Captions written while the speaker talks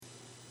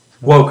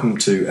Welcome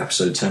to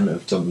episode 10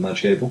 of Dump the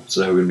Magic Able.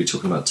 Today we're going to be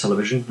talking about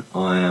television.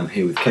 I am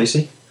here with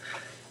Casey.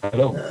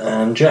 Hello.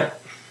 And Jack.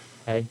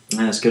 Hey.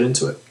 Let's get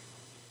into it.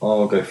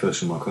 I'll go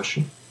first with my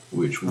question,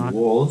 which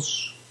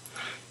was,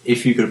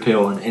 if you could appear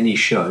on any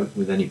show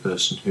with any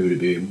person, who would it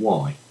be and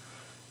why?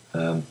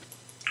 I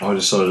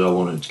decided I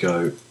wanted to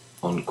go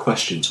on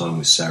Question Time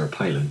with Sarah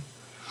Palin,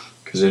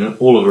 because in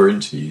all of her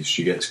interviews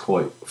she gets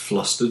quite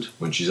flustered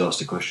when she's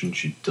asked a question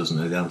she doesn't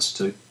know the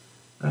answer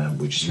to,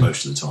 which is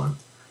most of the time.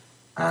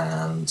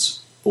 And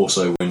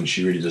also when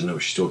she really doesn't know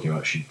what she's talking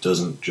about, she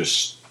doesn't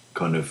just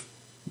kind of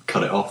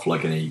cut it off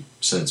like any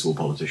sensible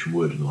politician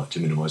would and like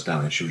to minimise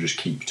damage. She'll just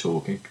keep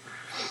talking.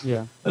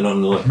 Yeah. And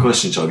on like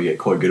Question Time you get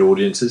quite good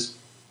audiences.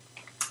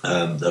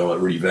 They're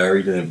like really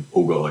varied and they've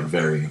all got like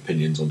varying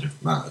opinions on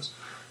different matters.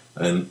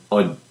 And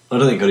I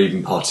don't think I'd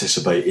even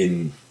participate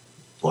in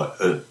like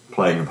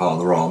playing a part in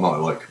the role. I might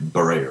like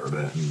berate her a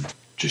bit and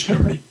just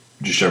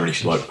generally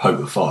like poke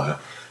the fire.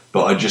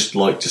 But I'd just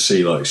like to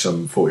see like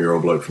some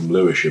 40-year-old bloke from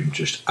Lewisham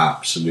just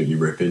absolutely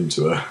rip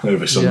into her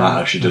over some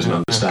matter she doesn't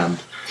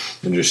understand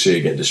and just see her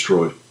get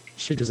destroyed.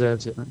 She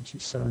deserves it, man.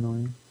 She's so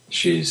annoying.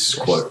 She's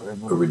quite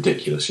a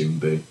ridiculous human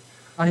being.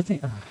 I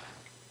think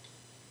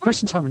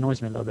Question Time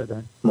annoys me a little bit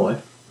though. Why?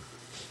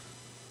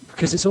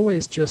 Because it's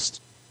always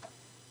just,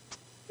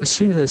 as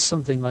soon as there's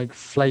something like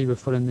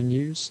flavourful in the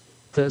news,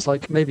 there's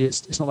like, maybe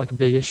it's not like a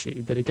big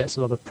issue, but it gets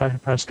a lot of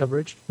press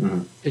coverage.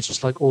 Mm-hmm. It's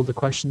just like all the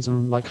questions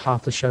and like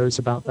half the shows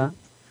about that.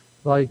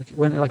 Like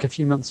when, like a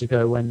few months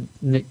ago, when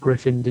Nick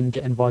Griffin didn't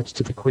get invited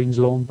to the Queen's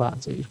lawn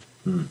party,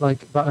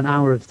 like about an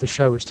hour of the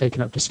show was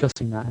taken up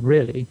discussing that, and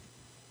really,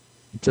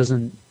 it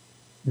doesn't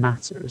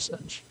matter as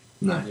such.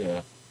 No.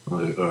 Yeah.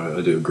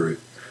 I do agree.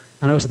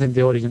 And I also think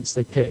the audience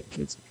they pick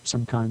is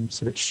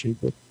sometimes a bit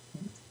stupid.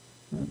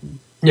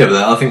 Yeah, but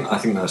I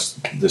think that's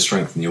the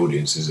strength in the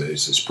audience is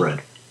it's a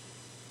spread.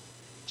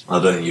 I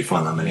don't think you'd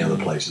find that many other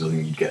places. I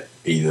think you'd get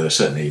either,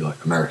 certainly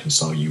like American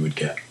style, you would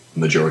get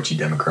majority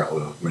Democrat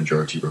or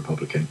majority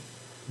Republican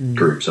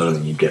groups. I don't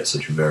think you'd get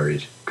such a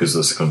varied, because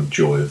that's the kind of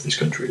joy of this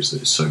country, is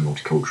that it's so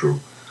multicultural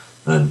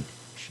and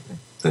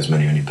there's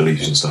many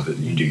beliefs and stuff that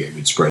you do get a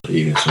good spread,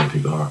 even if some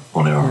people are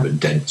on it are a bit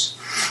dense.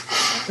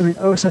 I mean,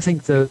 I also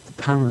think the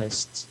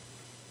panellists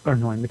are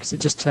annoying because it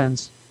just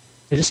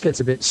gets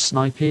a bit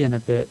snipey and a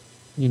bit,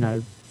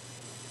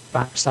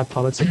 backstab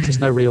politics.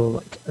 There's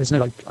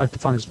I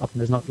find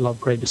there's not a lot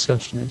of great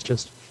discussion. It's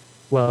just,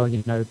 well,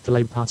 the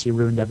Labour Party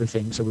ruined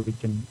everything, so we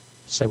can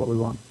say what we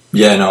want.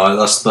 Yeah, no,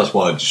 that's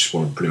why I just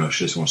want to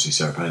see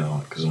Sarah Palin on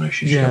it, because I know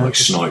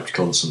she's sniped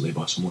constantly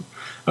by someone.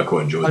 I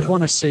quite enjoy that. I'd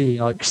want to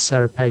see like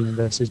Sarah Palin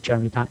versus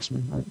Jeremy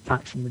Paxman. Like,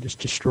 Paxman would just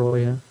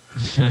destroy her.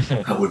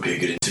 That would be a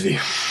good interview.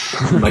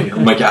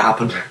 make it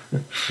happen.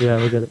 Yeah,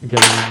 we'll get it.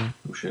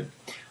 Oh shit.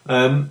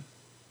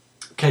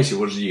 Casey,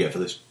 what did you get for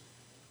this?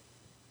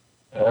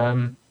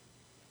 I'm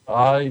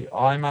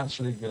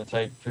actually going to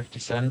take 50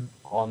 Cent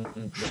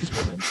on this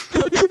woman.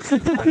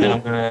 And then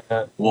I'm going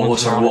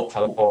to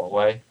teleport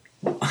away.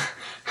 So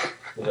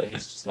that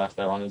he's just left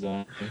there on his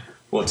own.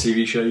 What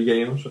TV show are you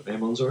getting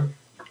him on, sorry?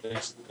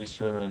 Loose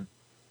Women.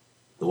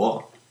 The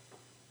what?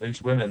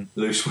 Loose Women.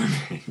 Loose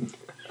Women.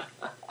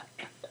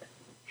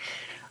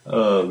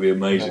 Oh, it'd be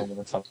amazing.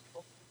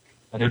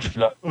 And he'll just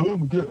be like, oh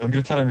my god. I'm going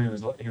to tell him he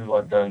was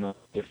going on a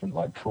different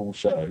like cool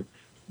show.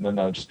 And then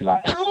they'll just be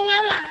like,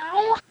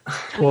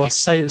 or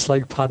say it's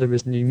like part of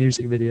his new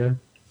music video.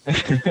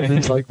 And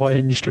it's like, why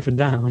aren't you stripping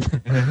down?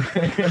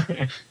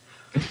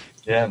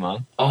 Yeah,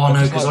 man. Oh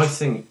no, because I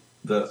think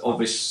that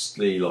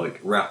obviously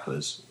like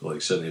rappers,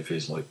 like certainly if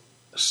his like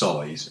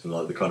size and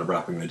like the kind of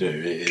rapping they do,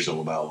 it is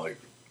all about like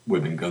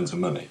women, guns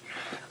and money.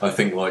 I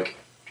think like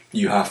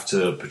you have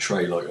to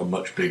portray like a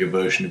much bigger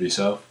version of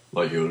yourself.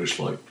 Like you're just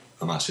like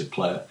a massive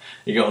player.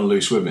 You get on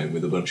Loose Women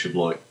with a bunch of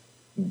like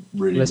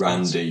really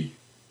randy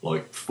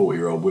like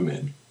 40-year-old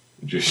women,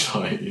 just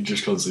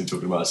constantly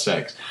talking about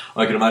sex.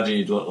 I can imagine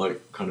he'd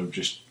like kind of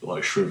just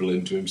like shrivel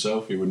into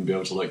himself. He wouldn't be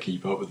able to like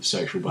keep up with the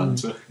sexual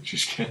banter.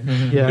 Just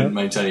couldn't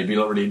maintain. He'd be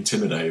like really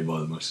intimidated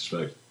by them, I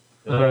suspect.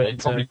 He'd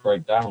probably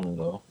break down as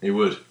well. He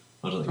would.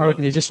 I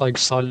reckon he'd just like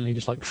silently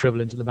just like shrivel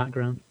into the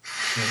background.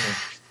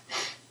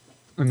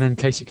 And then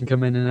Casey can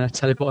come in and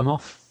teleport him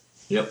off.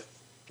 Yep.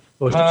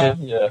 Or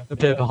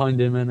appear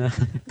behind him and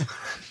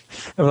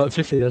like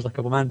 50, there's like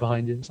a man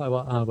behind you. It's like,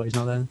 what? Oh, but he's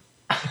not there.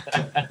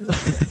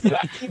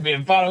 You've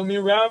been following me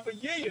around for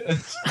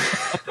years.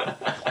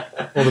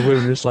 All the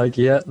women are just like,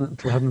 yeah,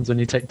 that's what happens when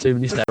you take too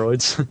many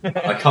steroids.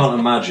 I can't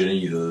imagine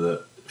either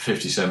that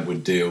 50 Cent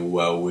would deal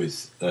well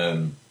with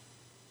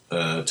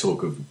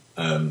talk of,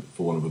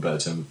 for want of a better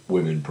term,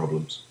 women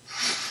problems.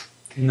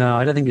 No,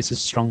 I don't think it's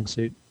his strong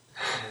suit.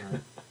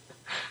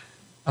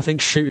 I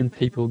think shooting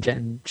people,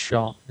 getting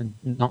shot, and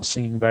not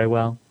singing very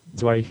well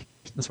is where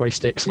he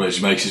sticks.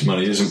 Which makes his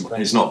money.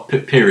 It's not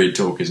period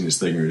talk, isn't his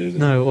thing, really, is it?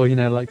 No, or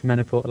like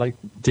menopause, like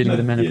dealing with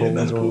the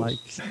menopause, or like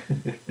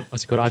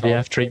what's it called,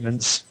 IVF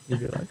treatments.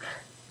 You'd be like,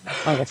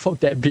 oh, fuck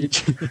that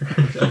bitch.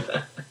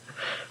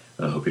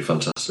 That would be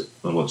fantastic.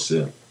 I'd like to see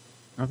it.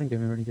 I think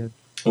it'd be really good.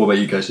 What about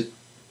you, Casey?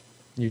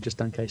 you just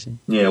done, Casey?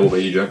 Yeah, what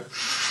about you, Joe?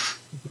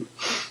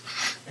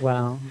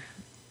 Well,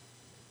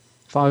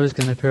 if I was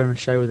going to appear on a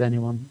show with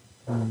anyone,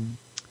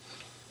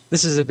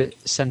 this is a bit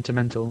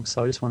sentimental,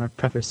 so I just want to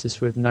preface this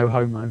with no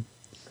homo.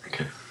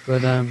 Okay.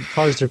 But if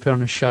I was to appear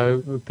on a show,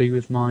 it would be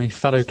with my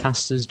fellow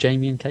casters,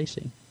 Jamie and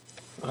Casey.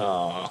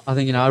 Oh. I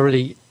think, I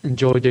really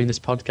enjoy doing this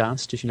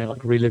podcast, just,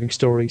 like reliving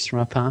stories from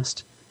our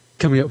past,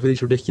 coming up with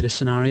these ridiculous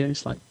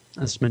scenarios, like,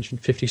 as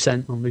mentioned, 50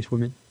 Cent on Loose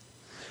Women.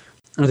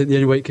 And I think the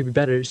only way it could be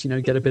better is,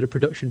 get a bit of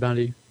production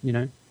value,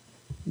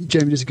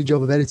 Jamie does a good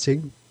job of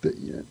editing, but,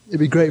 it'd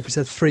be great if we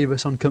had 3 of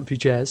us on comfy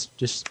chairs,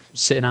 just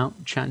sitting out,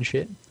 chatting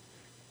shit.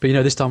 But,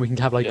 this time we can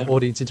have,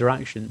 audience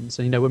interactions,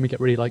 and, when we get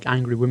really,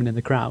 angry women in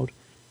the crowd,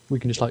 we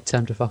can just, tell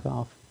them to fuck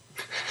off.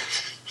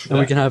 And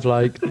we can have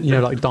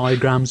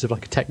diagrams of a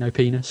techno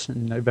penis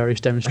and various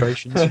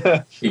demonstrations.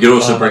 You could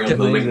also bring up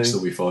the links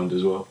that we find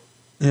as well.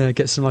 Yeah,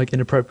 get some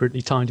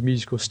inappropriately timed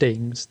musical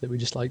stings that we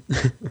just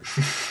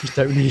just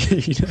don't need.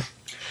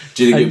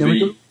 Do you think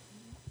it'd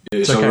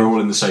be so we're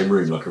all in the same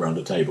room, around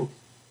a table?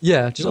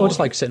 Yeah, just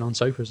sitting on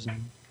sofas.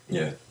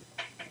 Yeah.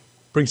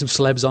 Bring some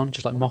celebs on,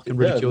 just mock and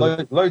ridicule.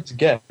 Yeah, loads of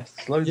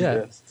guests. Loads of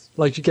guests.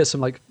 You get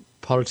some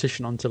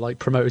politician on to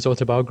promote his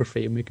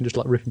autobiography, and we can just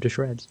rip him to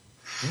shreds.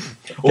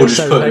 Or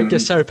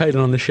get Sarah Palin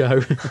on the show.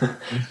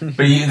 But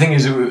the thing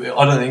is,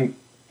 I don't think,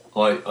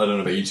 I don't know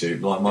about you two,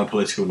 my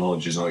political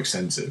knowledge is not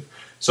extensive,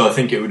 so I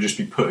think it would just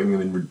be putting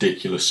them in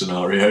ridiculous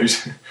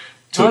scenarios,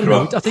 talking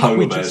about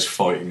polar bears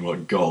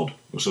fighting God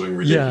or something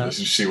ridiculous,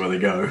 and see where they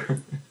go.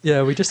 Yeah,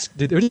 it would just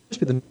be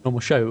the normal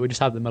show. We would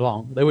just have them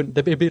along.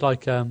 They'd be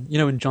like,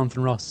 when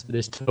Jonathan Ross did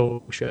his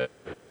talk show,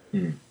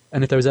 and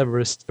if there was ever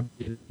a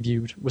celebrity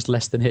viewed was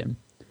less than him,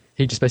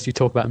 he'd just basically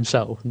talk about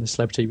himself, and the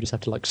celebrity would just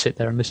have to sit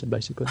there and listen,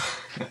 basically.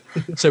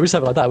 So we just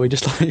have it like that. We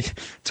just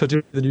to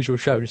do the usual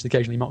show, just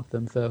occasionally mock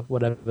them for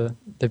whatever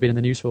they've been in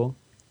the news for.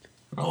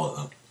 I like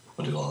that.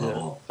 I do like that a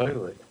lot.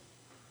 Totally.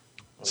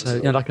 So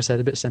like I said,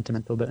 a bit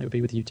sentimental, but it would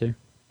be with you two.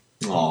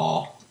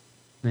 Aww.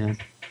 Yeah.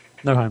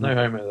 No homo. No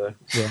homo though.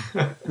 Yeah.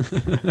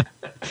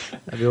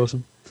 That'd be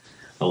awesome.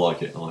 I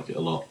like it a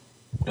lot.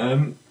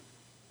 Thank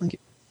you.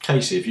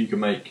 Casey, if you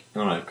can make... I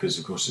don't know, because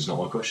of course it's not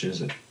my question,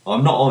 is it?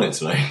 I'm not on it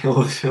today.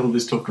 All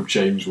this talk of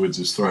James Woods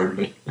has thrown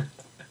me.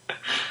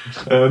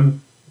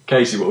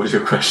 Casey, what was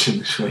your question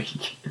this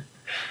week?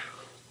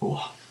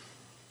 Oh.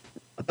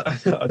 I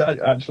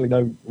don't actually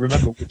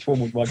remember which one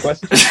was my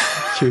question.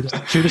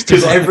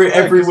 Because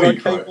every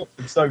week... I came up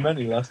with so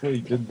many last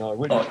week, didn't I?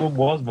 Which one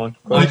was my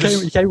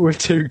question? You came with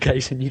 2,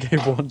 Case, and you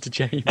gave 1 to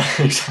James.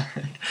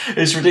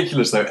 It's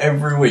ridiculous, though.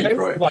 Every week,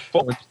 right?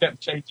 Just kept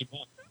changing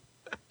one.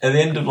 At the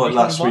end of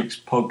last week's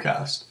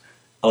podcast,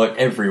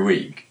 every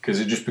week, because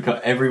it just becomes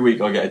every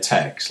week I get a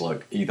text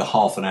either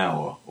half an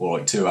hour or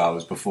 2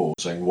 hours before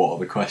saying what are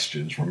the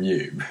questions from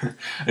you,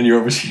 and you're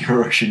obviously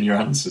rushing your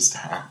answers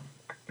down.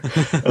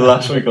 And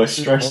last week I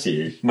stressed to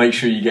you, make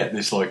sure you get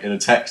this in a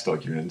text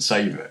document and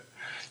save it.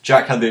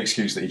 Jack had the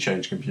excuse that he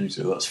changed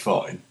computer, that's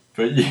fine,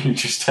 but you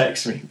just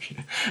text me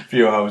a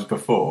few hours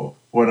before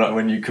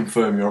when you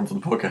confirm you're on for the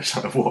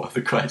podcast. What are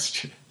the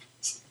questions?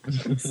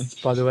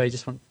 By the way, I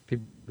just want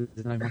people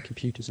to know my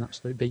computer's an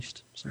absolute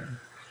beast. So.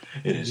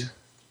 It is.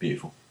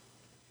 Beautiful.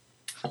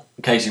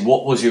 Casey,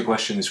 what was your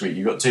question this week?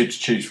 You've got 2 to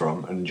choose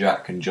from, and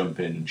Jack can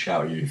jump in and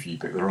shout at you if you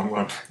pick the wrong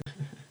one.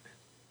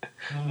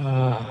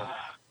 God.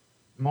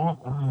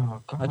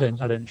 I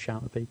don't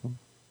shout at people.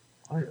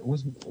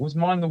 Was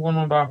mine the one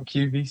about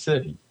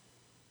QVC?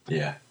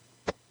 Yeah.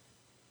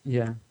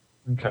 Yeah.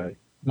 Okay.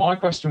 My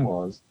question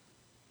was,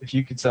 if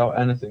you could sell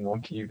anything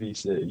on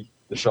QVC,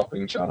 the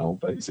shopping channel,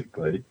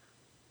 basically,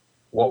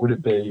 what would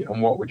it be,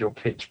 and what would your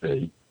pitch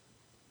be?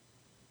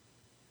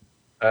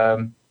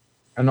 And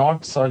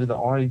I've decided that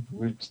I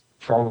would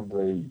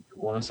probably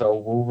want to sell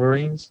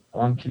Wolverines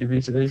on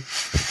QVC.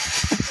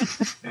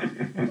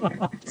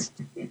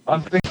 I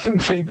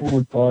think people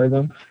would buy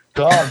them.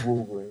 Guard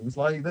Wolverines,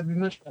 they'd be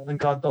much better than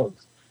guard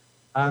dogs.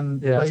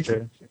 And that's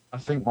true. I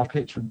think my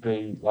pitch would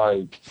be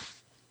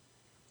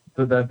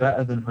that they're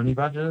better than honey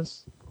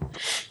badgers.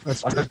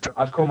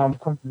 I'd call my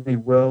company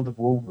World of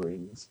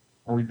Wolverines,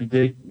 and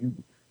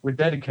we're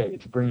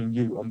dedicated to bringing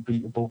you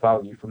unbeatable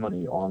value for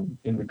money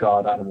in the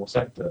guard animal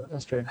sector.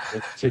 That's true.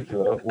 In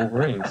particular,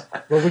 Wolverines.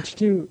 Well,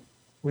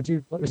 would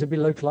it be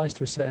localized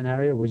to a certain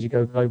area, or would you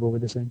go global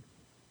with this thing?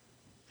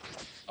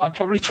 I'd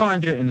probably try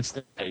and do it in the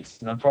States,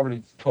 and I'd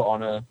probably put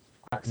on a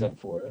accent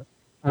for it.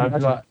 And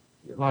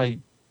I'd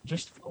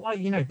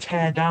be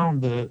tear down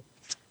the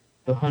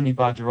honey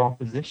badger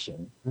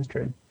opposition. That's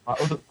true.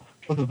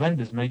 Other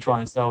vendors may try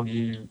and sell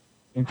you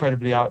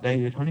incredibly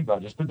outdated honey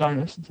badgers, but don't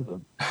listen to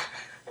them.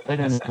 They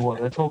don't know what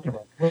they're talking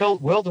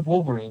about. World of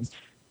Wolverines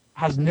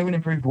has new and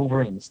improved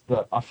Wolverines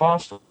that are far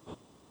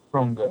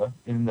stronger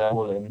in their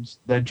limbs.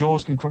 Their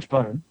jaws can crush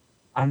bone,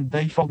 and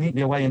they fold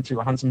neatly away into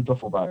a handsome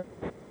duffel bag.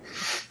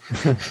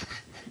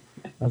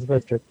 That's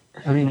very true.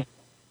 I mean,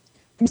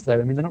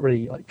 they're not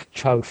really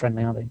child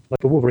friendly, are they?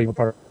 A Wolverine will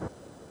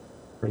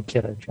probably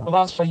kill a child.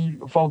 Well, that's why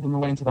you fold them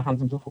away into the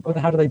handsome duffel bag.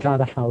 But how do they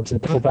guard a house in a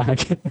duffel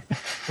bag?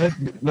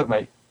 Look,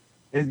 mate,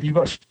 you've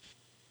got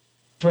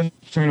choice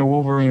between a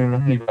Wolverine and a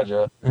Honey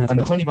Badger, and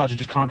the Honey Badger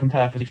just can't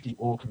compare for safety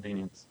or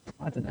convenience.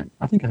 I don't know.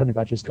 I think a Honey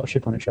Badger's got a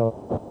chip on its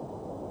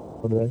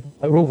shoulder.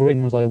 Like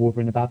Wolverine was like a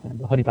Wolverine and Batman,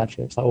 but Honey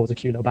Badger, it's like always a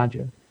cute little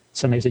badger.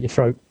 Suddenly it's at your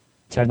throat,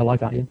 tearing the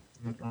life out of you.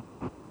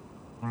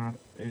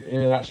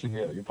 It'll actually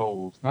get your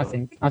balls. I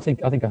think a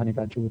Honey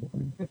Badger would.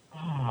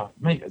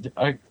 Mate,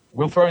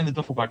 we'll throw in the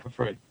duffel bag for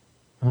free.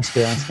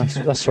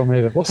 That's strong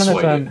move. What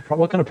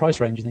kind of price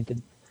range are you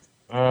thinking?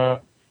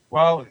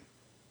 Well,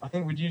 I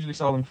think we'd usually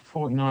sell them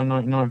for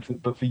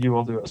 $49.99, but for you,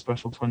 I'll do it a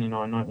special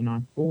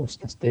 $29.99. Oh,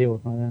 that's a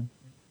deal right there.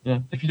 Yeah,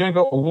 if you don't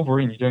got a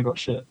Wolverine, you don't got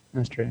shit.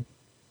 That's true.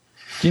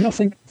 Do you not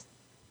think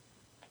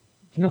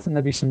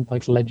there'd be some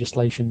like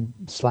legislation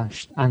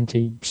 /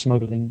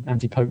 anti-smuggling,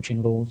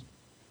 anti-poaching laws?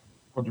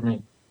 What do you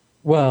mean?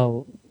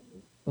 Well,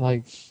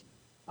 like,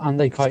 aren't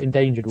they quite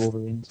endangered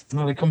Wolverines?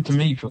 No, they come to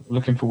me for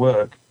looking for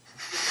work.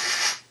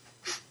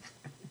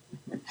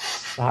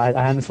 I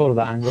hadn't thought of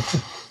that angle.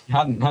 You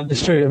hadn't.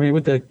 It's true. I mean,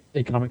 with the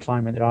economic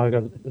climate, there are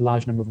a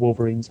large number of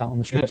Wolverines out on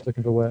the streets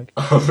looking for work.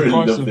 I really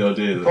love the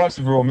idea. The price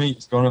of raw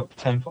meat's gone up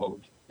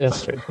tenfold.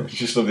 That's true. I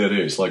just love the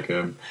idea. It's like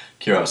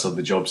here outside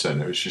the job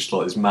centre. It's just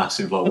like this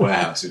massive like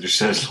warehouse. It just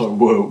says like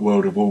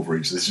World of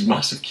Wolverines. This is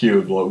massive queue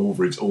of like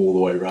Wolverines all the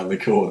way around the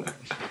corner.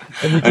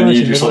 And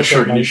you just like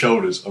shrugging your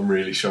shoulders. I'm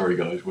really sorry,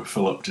 guys. We're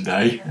full up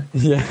today.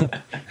 Yeah.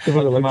 They've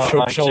got like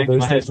shrug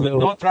shoulders. Those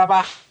little. No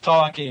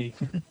trabajo aquí.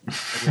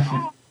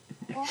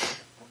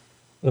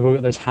 They've all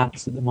got those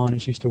hats that the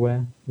miners used to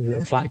wear. Those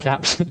little flat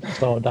caps.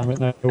 Oh, damn it,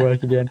 no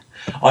work again.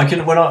 I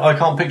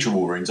can't picture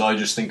Wolverines. I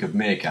just think of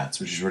meerkats,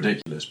 which is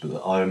ridiculous.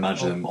 But I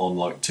imagine them on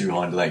like two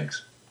hind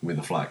legs with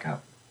a flat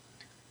cap.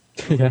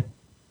 Yeah.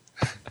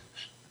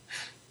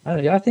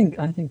 I think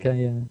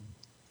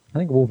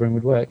Wolverine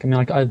would work. I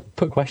mean, I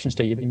put questions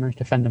to you, but you managed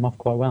to fend them off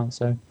quite well.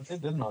 So I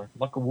did, didn't I?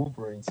 Like a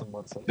Wolverine,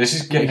 someone said. This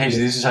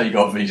is how you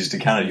got visas to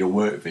Canada. Your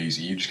work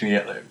visa. You're just gonna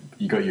get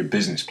you got your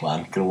business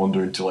plan. Gonna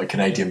wander into like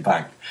Canadian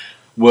Bank.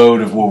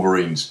 World of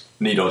Wolverines.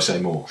 Need I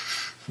say more?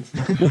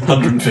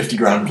 150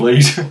 grand,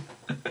 please.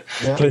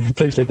 Yeah.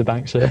 Please leave the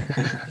bank, sir.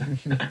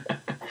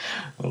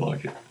 I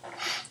like it.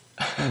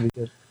 That'd be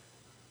good.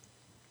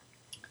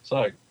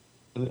 So,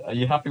 are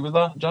you happy with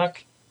that,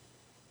 Jack?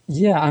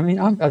 Yeah, I mean,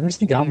 I'm just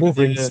thinking,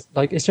 Wolverines,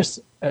 like, it's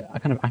just a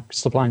kind of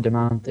supply and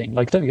demand thing.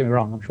 Like, don't get me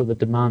wrong, I'm sure the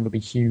demand would be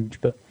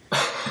huge, but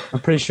I'm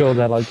pretty sure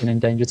they're like an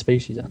endangered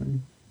species,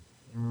 aren't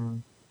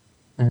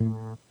they?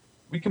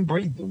 We can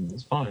breed them,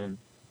 it's fine.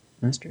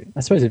 That's true. I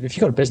suppose if you've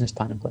got a business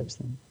plan in place,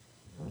 then...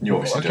 You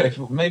obviously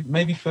do.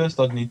 Maybe first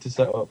I'd need to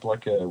set up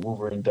like a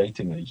Wolverine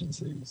dating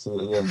agency, so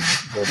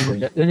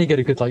that then you get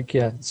a good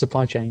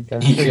supply chain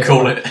going. You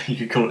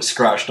could call it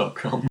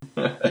Scratch.com.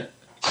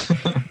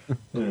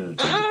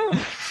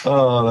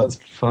 Oh, that's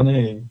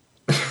funny.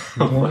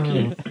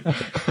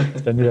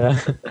 Then, yeah.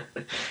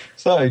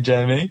 So,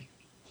 Jamie,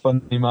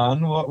 funny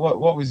man,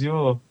 what was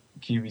your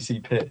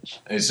QVC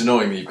pitch? It's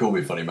annoying that you call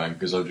me funny man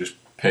because I've just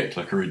picked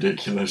like a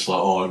ridiculous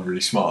I'm really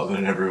smarter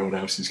than everyone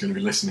else who's going to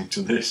be listening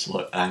to this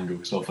angle.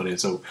 It's not funny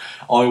at all.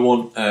 I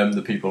want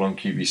the people on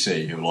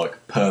QVC who are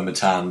like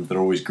permatan, they're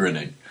always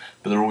grinning,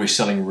 but they're always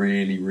selling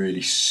really,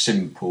 really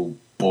simple,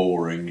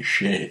 boring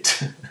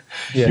shit.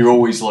 Yeah. You're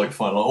always like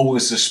finding like,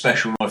 this is a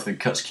special knife that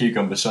cuts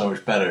cucumber so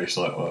much better. It's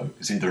like, well,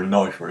 it's either a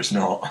knife or it's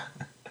not.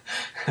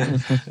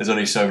 There's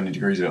only so many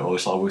degrees of it. Or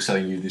it's like, we're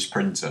selling you this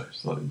printer.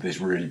 It's like this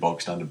really bog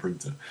standard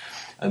printer.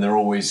 And they're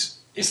always,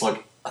 it's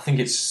like, I think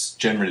it's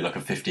generally like a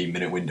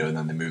 15-minute window and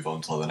then they move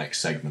on to like the next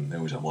segment. They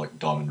always have like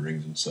diamond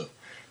rings and stuff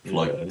for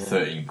like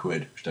 13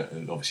 quid, which are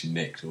obviously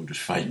nicked or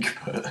just fake,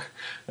 but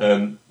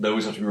they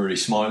always have to be really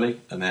smiley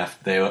and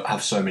they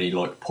have so many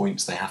like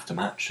points they have to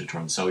match to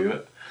try and sell you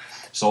it.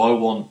 So I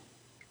want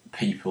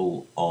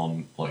people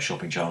on like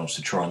shopping channels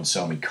to try and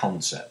sell me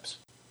concepts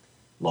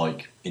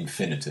like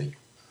infinity.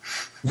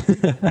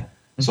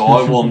 So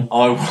I want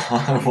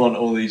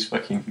all these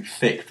fucking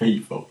thick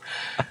people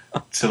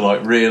to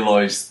like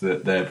realise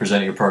that they're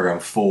presenting a programme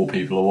 4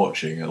 people are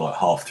watching at like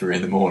 3:30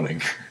 in the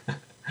morning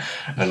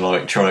and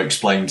like try to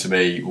explain to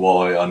me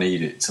why I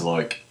need it to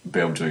like be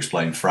able to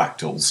explain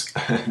fractals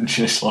and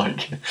just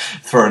like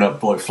throwing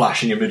up like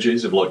flashing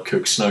images of like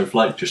cooked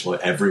snowflake just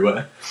like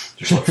everywhere,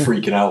 just like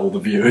freaking out all the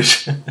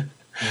viewers.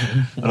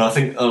 And I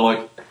think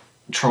like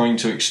trying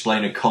to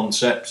explain a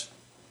concept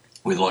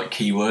with like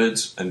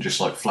keywords and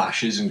just like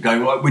flashes and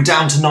going like, we're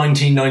down to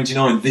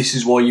 19.99. This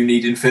is why you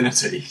need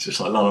infinity. Just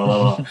like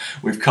la.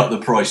 We've cut the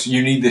price.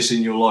 You need this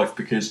in your life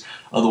because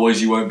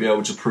otherwise you won't be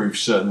able to prove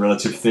certain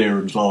relative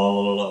theorems.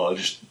 La.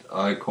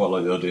 I quite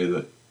like the idea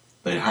that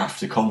they have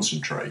to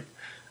concentrate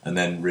and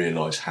then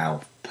realise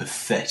how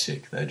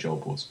pathetic their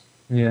job was.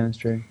 Yeah, that's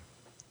true.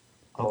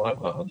 I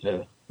like that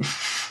idea.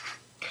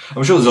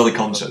 I'm sure there's other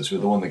concepts,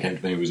 but the one that came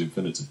to me was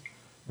infinity.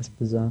 That's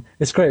bizarre.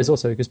 It's great as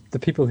also because the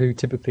people who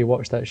typically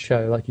watch that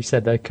show, like you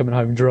said, they're coming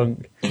home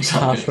drunk.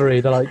 Exactly.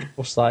 3:30, they're like,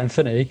 what's that,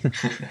 Infinity?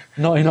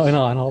 19.99,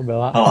 I'll be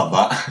like... I like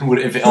that. I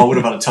would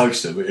have had a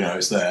toaster, but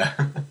it's there.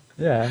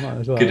 Yeah, might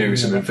as well. Could do with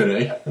some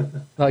infinity.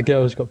 That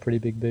girl's got pretty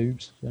big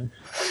boobs. So.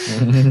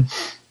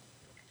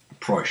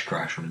 Price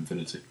crash on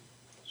infinity.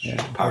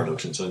 Yeah.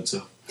 Paradox in its own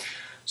self.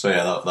 So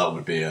yeah, that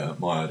would be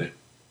my idea.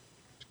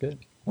 It's good.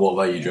 What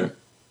about you, Joe?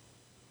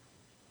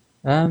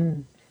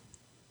 Right,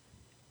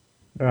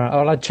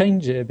 well, I'd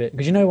change it a bit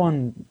because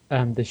on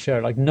this show,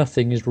 like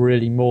nothing is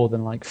really more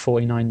than like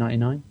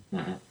 $49.99.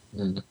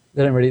 Mm-hmm.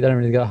 They don't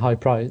really get a high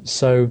price.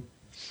 So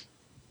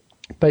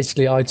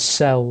basically, I'd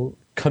sell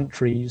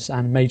countries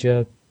and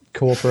major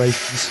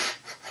corporations.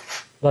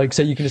 Like,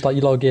 so you can just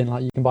you log in,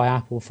 you can buy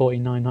Apple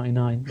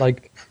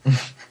 $49.99,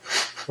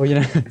 or you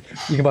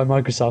can buy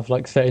Microsoft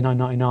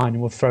 $39.99,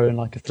 and we'll throw in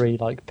a free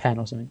pen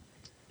or something.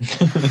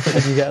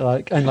 And you get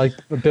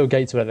Bill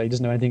Gates or whatever, he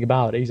doesn't know anything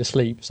about it. He's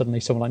asleep. Suddenly,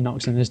 someone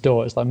knocks on his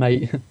door. It's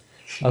mate,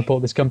 I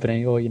bought this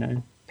company, or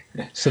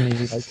suddenly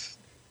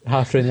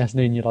half 3 in the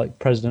afternoon, you're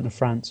president of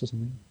France or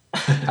something.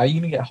 How are you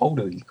going to get hold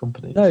of these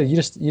companies? No, you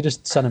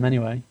just sell them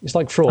anyway. It's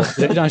like fraud.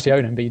 You don't actually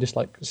own them, but you just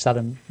sell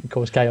them and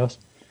cause chaos.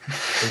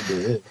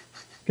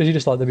 Because you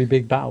just there'll be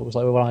big battles.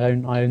 Well, I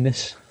own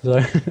this,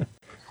 so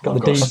got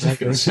the deeds.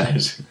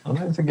 I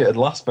don't think it'd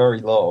last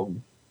very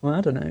long. Well,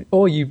 I don't know.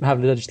 Or you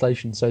have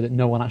legislation so that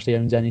no one actually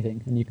owns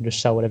anything, and you can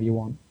just sell whatever you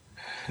want.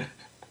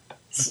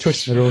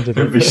 Twisting the rules a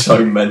bit. It'd be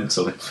so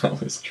mental if that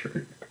was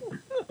true.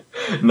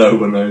 No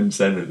one owns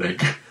anything.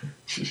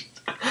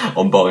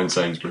 I'm buying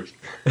Sainsbury's.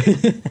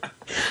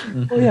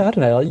 Well, yeah, I don't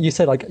know. You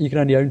say you can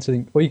only own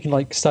something, or you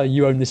can say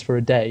you own this for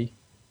a day.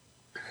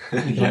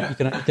 You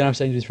can have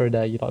Sainsbury's for a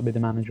day. You'd be the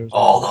manager.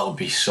 Oh, that would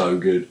be so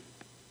good.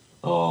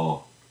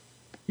 Oh,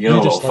 you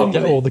just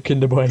get all the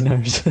Kinder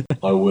Buenos.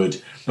 I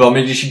would, but I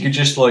mean, you could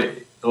just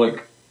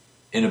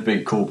in a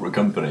big corporate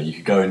company, you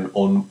could go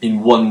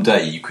in one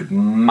day. You could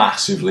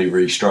massively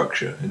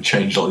restructure and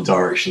change the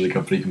direction of the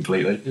company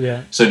completely.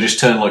 Yeah. So just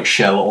turn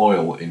Shell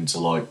Oil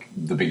into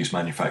the biggest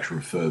manufacturer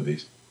of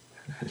Furbies,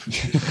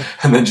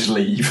 and then just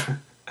leave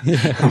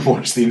and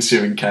watch the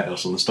ensuing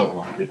chaos on the stock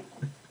market.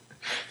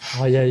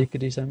 Oh yeah, you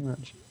could do so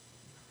much.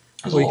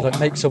 Or you could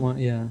make someone.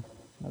 Yeah,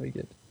 that'd be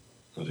good.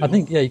 I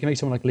think you can make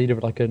someone leader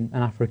of an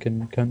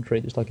African country,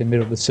 just in the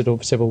middle of the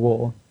civil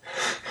war,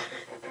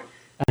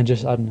 and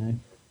just I don't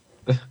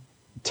know,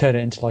 turn it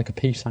into a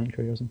peace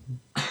sanctuary or something.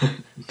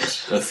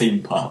 A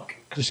theme park.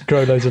 Just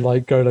grow loads of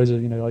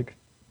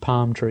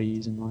palm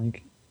trees and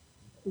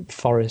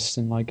forests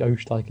and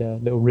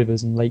little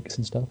rivers and lakes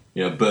and stuff.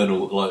 Yeah,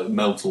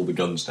 melt all the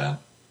guns down.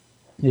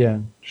 Yeah.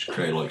 Just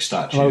create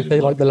statues.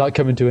 They're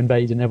coming to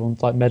invade and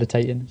everyone's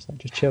meditating. It's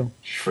just chill.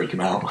 Just freak them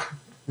out.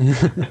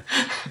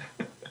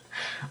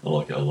 I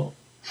like it a lot.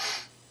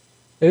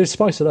 It would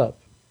spice it up.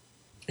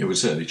 It would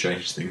certainly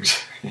change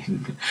things.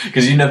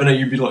 Because you never know,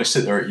 you'd be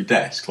sit there at your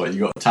desk, you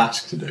got a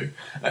task to do.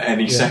 At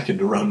any second,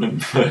 a random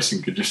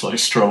person could just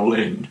stroll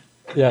in.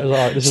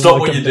 Yeah, this stop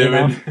what you're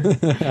doing.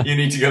 You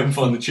need to go and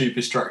find the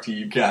cheapest tractor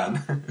you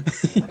can.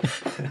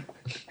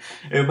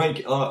 It would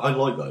make. I'd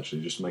like that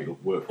actually, just to make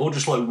it work, or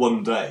just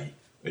one day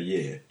a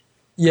year.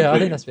 Yeah, I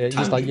think that's it.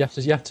 Just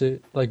you have to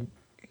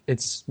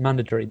it's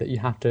mandatory that you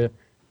have to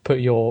put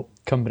your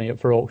company up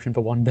for auction for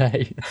one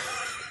day.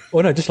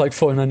 Or no, just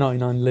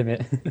 $49.99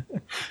 limit.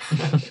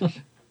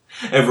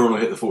 Everyone will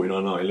hit the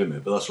 $49.90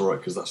 limit, but that's all right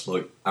because that's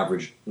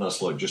average. That's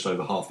just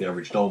over half the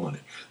average dole money.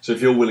 So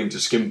if you're willing to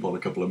skimp on a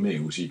couple of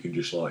meals, you can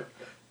just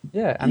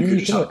yeah, and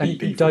you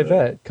can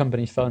divert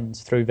company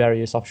funds through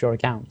various offshore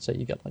accounts, so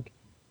you get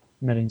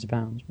millions of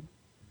pounds.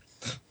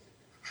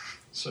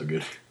 So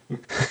good.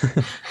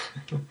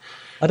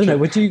 I don't know.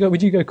 Would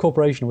you go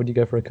corporation or would you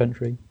go for a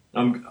country?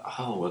 I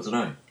don't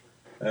know.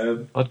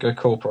 I'd go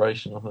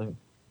corporation, I think.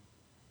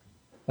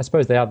 I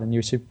suppose they are the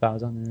new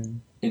superpowers, aren't they?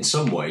 In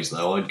some ways,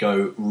 though, I'd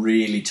go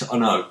really to... Oh,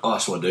 no,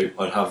 that's what I'd do.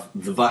 I'd have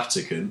the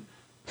Vatican.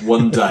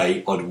 One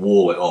day, I'd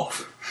wall it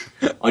off.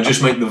 I'd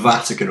just make the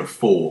Vatican a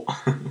fort.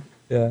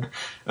 Yeah.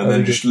 And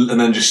then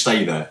just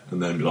stay there.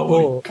 And then be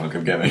well, you can't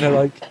come get me.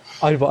 I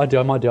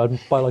might do. I'd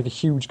buy a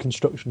huge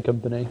construction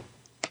company,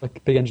 a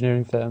big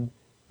engineering firm.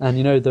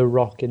 And The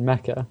Rock in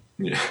Mecca?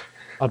 Yeah.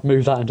 I'd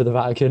move that into the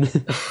Vatican.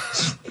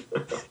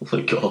 Oh,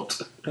 my God.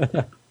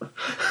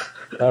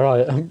 All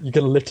right, you're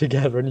going to live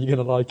together and you're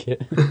going to like it.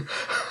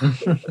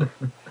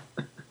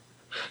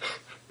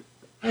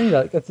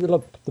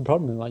 The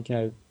problem in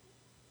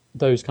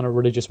those kind of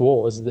religious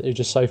wars is that it's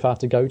just so far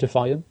to go to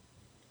fight them.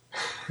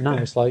 Now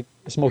it's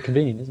it's more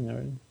convenient, isn't it?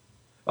 Really?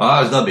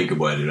 That'd be a good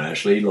way to do it,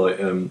 actually.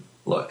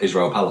 Like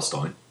Israel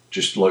Palestine,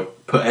 just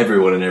put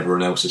everyone in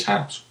everyone else's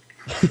house.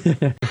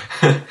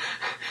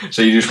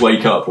 So you just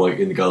wake up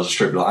in the Gaza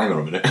Strip, hang on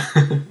a minute,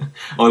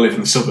 I live in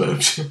the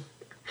suburbs.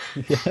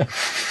 Yeah.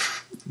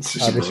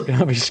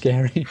 That'd be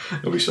scary.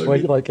 That'd be so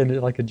good. Like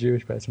a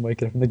Jewish person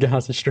waking up in the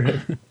Gaza Strip.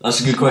 That's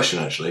a good question,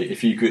 actually.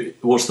 If you could,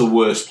 what's the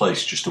worst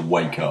place just to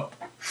wake up?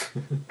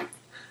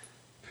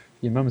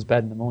 Your mum's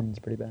bed in the morning is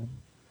pretty bad.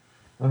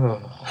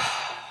 Oh.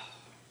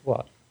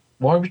 What?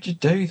 Why would you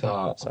do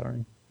that?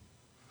 Sorry.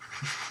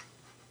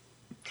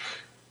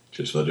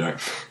 Just for the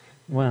joke.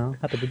 Well,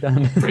 had to be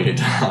done. Bring it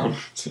down.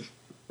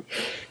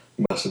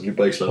 Massively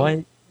base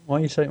level. Why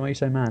are you so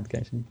mad,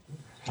 Casey?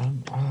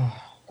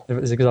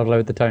 Is it because I've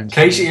lowered the tone?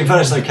 Casey, in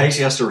fairness though,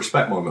 Casey has to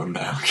respect my mum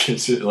now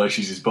because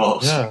she's his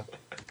boss. Yeah.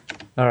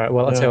 All right.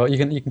 Well, I'll tell you what.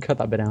 You can cut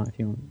that bit out if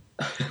you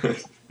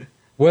want.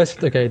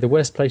 The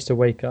worst place to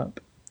wake up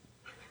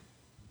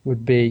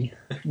would be,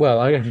 well,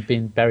 I guess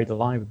being buried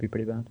alive would be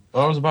pretty bad.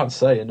 I was about to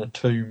say in a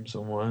tomb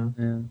somewhere.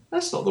 Yeah.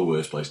 That's not the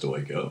worst place to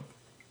wake up.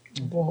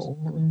 What?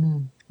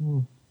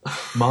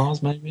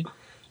 Mars, maybe?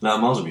 No,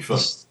 Mars would be fun.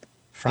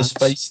 The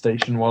space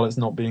station while it's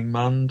not being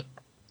manned.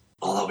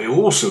 Oh, that'd be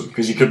awesome,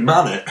 because you could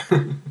man it.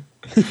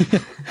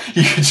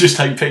 You could just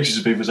take pictures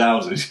of people's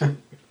houses. Yeah,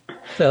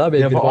 that'd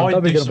be a good one.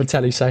 That'd be good for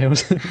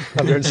telesales.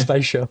 Have your own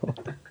space shuttle.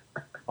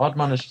 I'd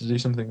manage to do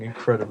something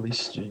incredibly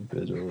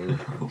stupid.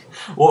 Or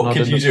what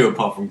could you do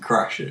apart from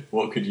crash it?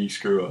 What could you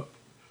screw up?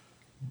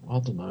 I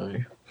don't know.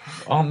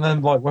 Aren't there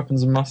like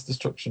weapons of mass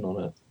destruction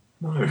on it?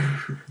 No.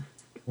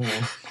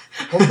 Yeah.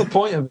 What's the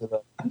point of it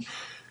then?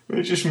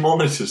 It just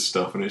monitors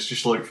stuff, and it's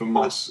just like for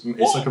mass.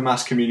 It's like a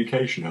mass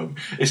communication hub.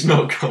 It's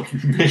not got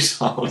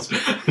missiles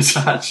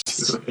attached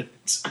to it.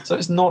 So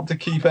it's not to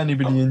keep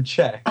anybody in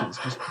check. It's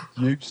just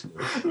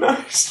useless. No,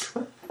 it's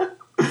not.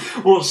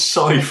 What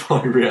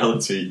sci-fi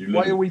reality you live?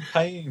 Why are we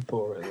paying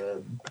for it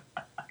then?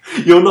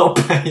 You're not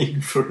paying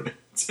for it.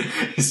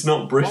 It's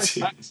not British.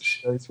 Why tax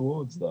go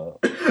towards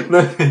that?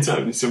 No, they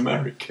don't. It's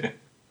American.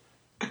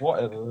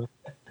 Whatever.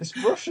 It's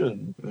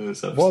Russian.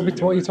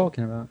 What are you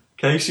talking about?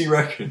 Casey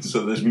reckons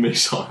that there's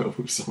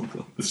missiles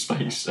on the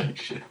space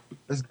station.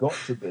 There's got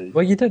to be.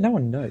 Well, no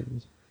one knows.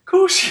 Of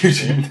course you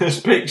do. There's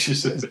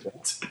pictures of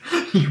it.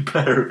 You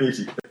pair of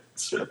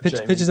idiots.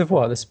 Pictures of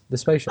what? The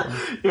space shuttle?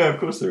 Yeah, of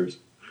course there is.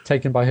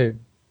 Taken by who?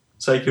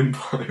 Taken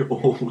by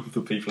all of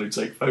the people who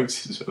take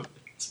photos of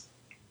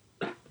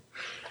it.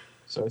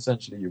 So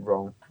essentially, you're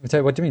wrong.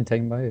 What do you mean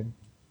taken by who?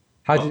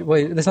 I don't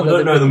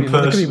know them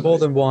There could be personally. more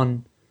than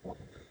one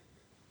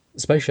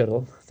space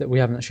shuttle that we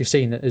haven't actually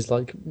seen that is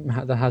like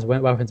that has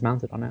weapons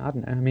mounted on it. I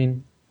don't know. I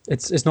mean,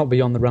 it's not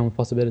beyond the realm of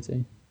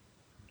possibility.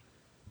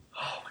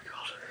 Oh my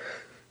god,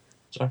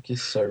 Jack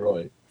is so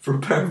right. For a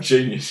pair of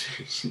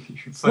geniuses.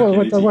 What's your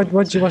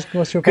point?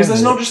 Because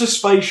there's not just a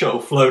space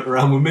shuttle floating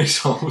around with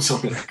missiles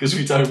on it because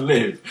we don't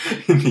live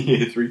in the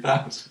year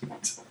 3000.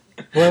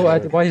 Well, why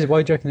do you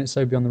reckon it's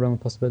so beyond the realm of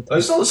possibility?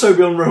 It's not so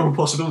beyond the realm of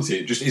possibility,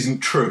 it just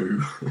isn't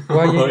true.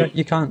 Well, Right?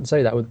 you can't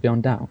say that with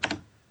beyond doubt.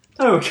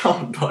 No, I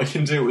can't, but I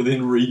can do it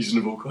within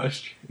reasonable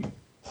question.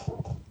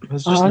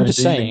 There's just I'm no just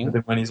dealing saying- with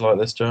him when he's like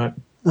this, Jack.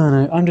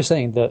 No, I'm just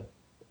saying that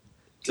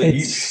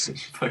So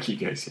fuck you,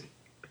 Casey.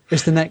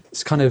 it's the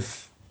next kind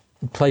of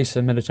place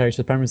of military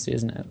supremacy,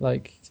 isn't it?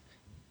 Like,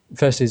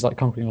 first is like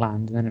conquering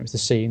land, and then it was the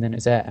sea, and then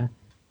it's air.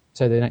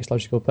 So the next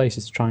logical place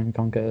is to try and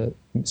conquer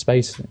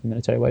space in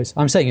military ways.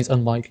 I'm saying it's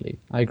unlikely,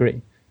 I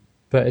agree,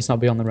 but it's not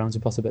beyond the realms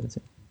of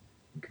possibility.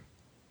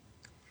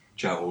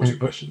 Joe, what was your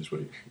question this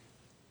week?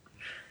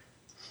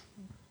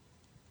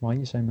 Why are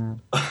you so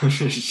mad?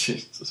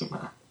 It doesn't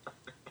matter.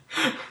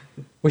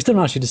 We still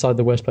haven't actually decided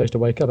the worst place to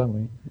wake up, haven't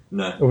we?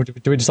 No. Or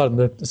do we decide on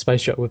the space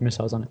shuttle with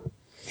missiles on it?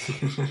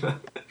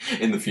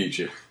 In the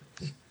future.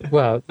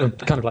 Well,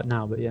 kind of like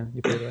now, but yeah,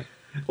 you're probably right.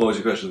 What was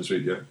your question this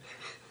week,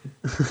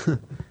 Joe?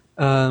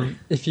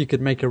 If you could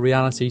make a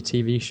reality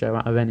TV show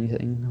out of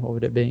anything, what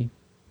would it be?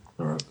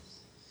 Alright.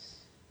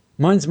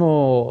 Mine's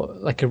more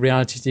like a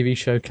reality TV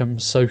show come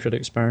social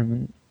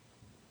experiment.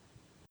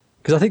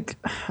 Because I think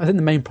the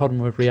main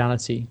problem with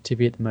reality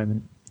TV at the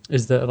moment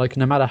is that like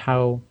no matter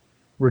how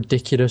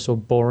ridiculous or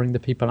boring the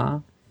people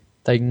are,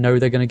 they know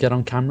they're going to get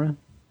on camera.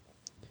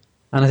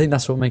 And I think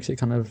that's what makes it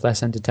kind of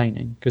less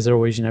entertaining, because they're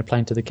always,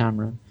 playing to the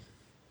camera.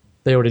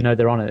 They already know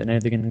they're on it, and know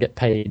they're going to get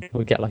paid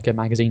or get like a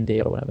magazine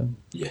deal or whatever.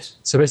 Yes.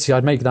 So basically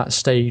I'd make that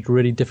stage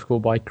really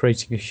difficult by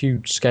creating a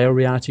huge scale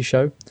reality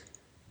show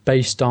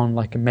based on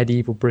like a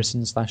medieval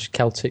Britain /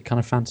 Celtic kind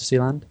of fantasy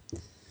land.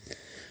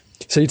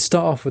 So you'd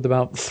start off with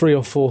about 3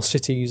 or 4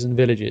 cities and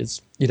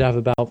villages. You'd have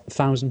about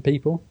 1,000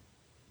 people.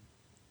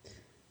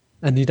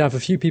 And you'd have a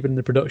few people in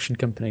the production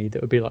company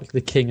that would be like the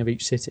king of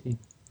each city.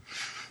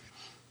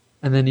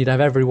 And then you'd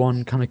have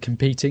everyone kind of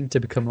competing to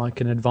become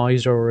like an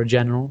advisor or a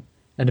general,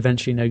 and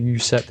eventually,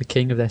 usurp the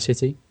king of their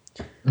city.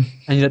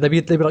 And they'd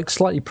be like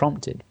slightly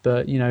prompted,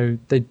 but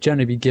they'd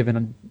generally be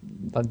given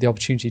like the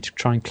opportunity to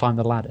try and climb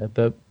the ladder,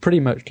 but pretty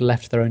much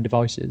left to their own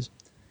devices.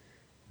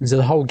 And so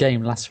the whole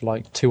game lasts for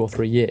like 2 or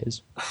 3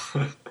 years.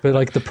 But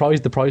like the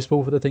prize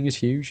pool for the thing is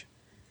huge.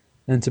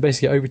 And so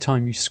basically over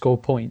time you score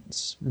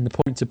points, and the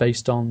points are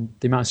based on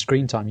the amount of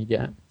screen time you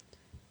get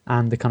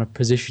and the kind of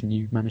position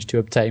you manage to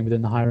obtain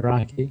within the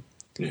hierarchy.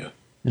 Yeah.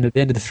 And at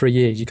the end of the 3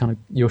 years,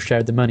 your share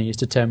of the money is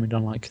determined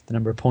on like the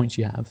number of points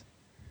you have.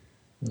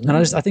 And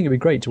I think it'd be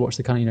great to watch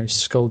the kind of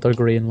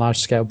skullduggery and large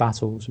scale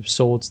battles with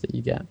swords that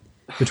you get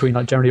between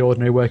like generally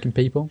ordinary working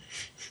people.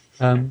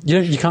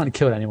 You can't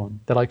kill anyone;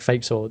 they're like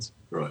fake swords.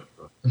 Right.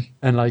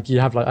 And like you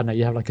have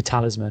like a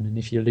talisman, and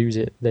if you lose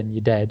it, then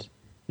you're dead.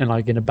 And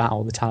like in a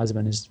battle, the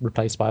talisman is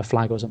replaced by a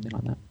flag or something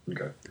like that.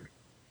 Okay.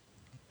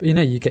 But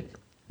you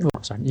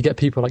get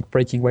people like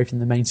breaking away from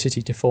the main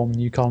city to form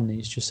new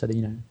colonies just so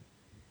that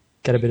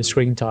get a bit of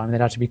screen time, and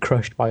they'd have to be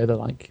crushed by other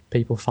like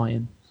people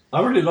fighting.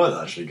 I really like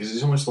that actually, because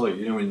it's almost like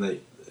when they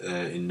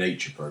in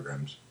nature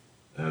programs,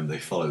 they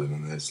follow them,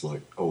 and there's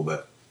like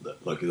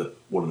that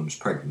one of them's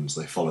pregnant,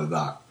 so they follow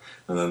that,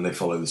 and then they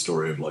follow the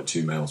story of like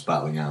two males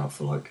battling out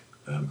for like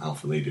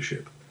alpha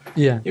leadership.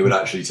 Yeah. It would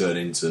actually turn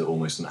into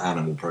almost an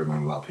animal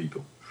program about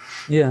people.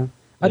 Yeah.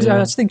 I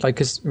just think, like,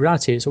 because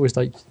reality, it's always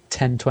like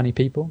 10, 20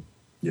 people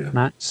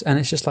max, and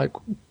it's just like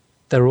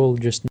they're all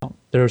just a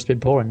bit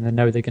boring. They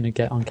know they're going to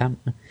get on camera.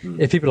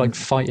 If people are like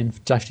fighting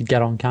to actually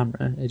get on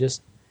camera, I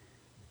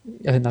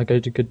think they'll go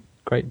to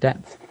great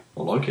depth.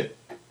 I like it.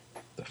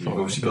 You've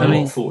obviously got a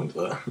lot of thought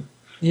into that.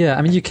 Yeah,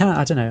 I mean, you can.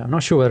 I don't know. I'm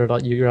not sure whether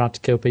like you're allowed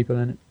to kill people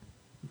in it.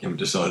 You haven't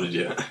decided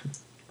yet.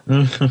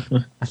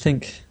 I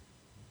think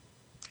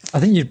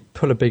you'd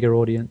pull a bigger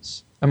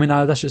audience. I mean,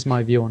 that's just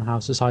my view on how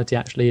society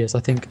actually is. I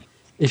think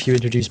if you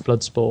introduce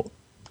Bloodsport,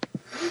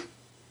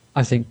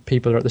 I think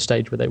people are at the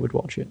stage where they would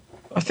watch it.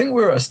 I think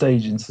we're at a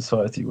stage in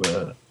society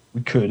where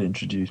we could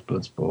introduce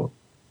Bloodsport.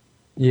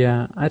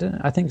 Yeah,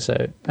 I think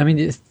so. I mean,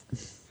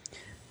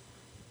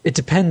 it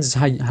depends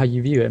how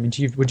you view it. I mean,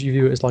 would you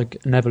view it as like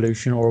an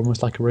evolution or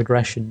almost like a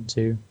regression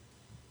to,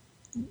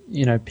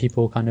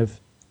 people kind of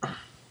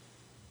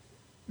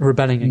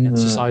rebelling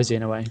against society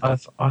in a way?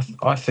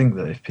 I think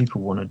that if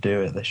people want to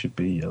do it, they should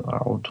be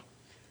allowed.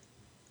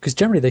 Because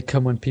generally they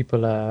come when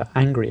people are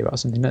angry about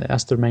something.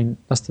 That's the main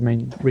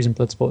reason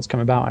Bloodsport's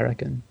come about, I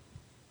reckon.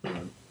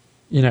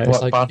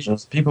 It's like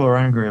badgers. People are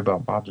angry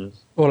about badgers.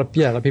 Well,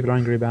 yeah, like people are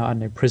angry about, I don't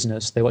know,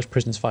 prisoners. They watch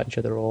prisoners fight each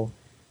other, or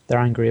they're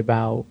angry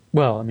about.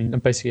 Well, I mean,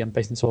 basically, I'm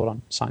basing this all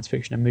on science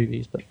fiction and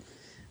movies, but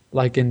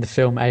like in the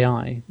film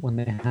AI, when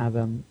they have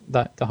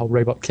the whole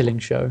robot killing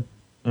show,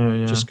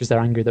 just because they're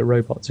angry that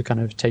robots are kind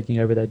of taking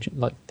over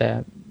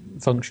their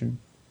function.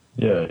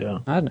 Yeah.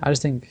 I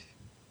just think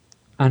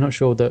I'm not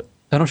sure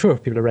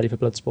if people are ready for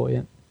Bloodsport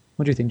yet.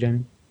 What do you think,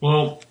 Jamie?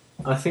 Well,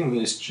 I think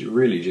it's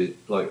really just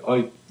like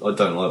I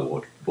don't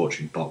like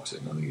watching boxing.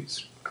 I think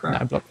it's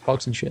crap. No,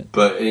 boxing shit.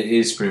 But it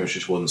is pretty much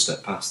just one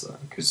step past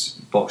that, because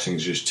boxing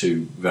is just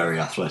two very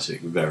athletic,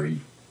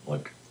 very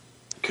like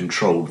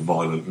controlled,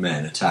 violent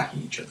men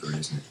attacking each other,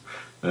 isn't it?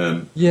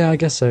 Yeah, I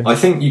guess so. I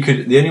think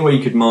the only way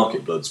you could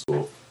market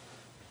Bloodsport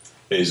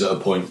is at a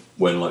point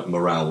when like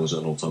morale was at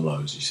an all-time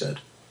low, as you said.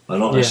 I'm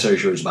not necessarily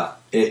sure it's about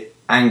it.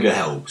 Anger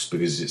helps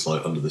because it's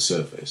like under the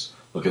surface.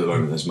 Like at the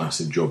moment, there's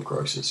massive job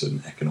crisis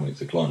and economic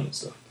decline and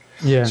stuff.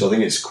 Yeah. So I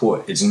think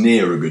it's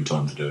near a good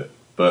time to do it.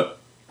 But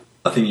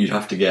I think you'd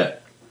have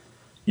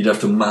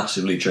to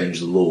massively change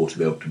the law to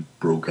be able to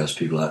broadcast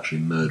people actually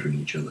murdering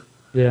each other.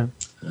 Yeah,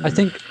 I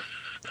think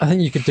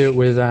you could do it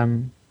with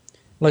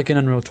like in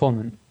Unreal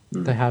Tournament.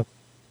 They have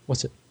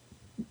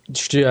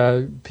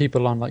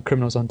people on like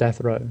criminals on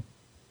death row.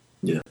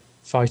 Yeah.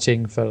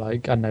 Fighting for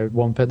like, I don't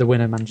know, the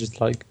winner manages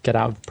to like get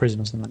out of prison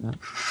or something like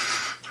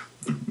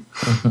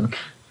that.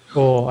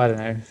 Or I don't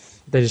know,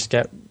 they just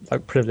get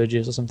like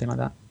privileges or something like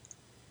that.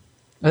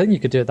 I think you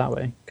could do it that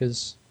way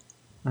because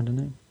I don't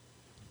know.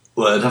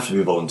 Well, it'd have to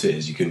be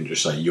volunteers. You couldn't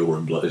just say you're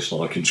in blood. It's not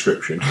like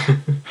conscription.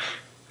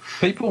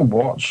 People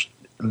watch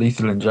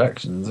Lethal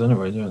Injections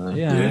anyway, don't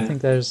they? Yeah, I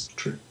think there's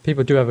true.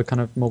 People do have a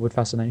kind of morbid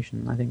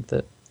fascination. I think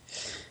that.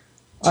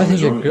 I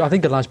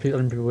think a lot of people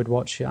would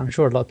watch it. I'm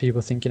sure a lot of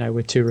people think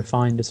we're too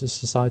refined as a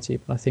society,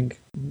 but I think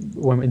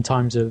when in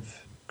times of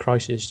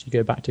crisis, you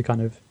go back to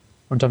kind of,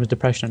 or in times of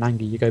depression and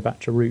anger, you go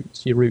back to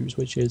your roots,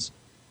 which is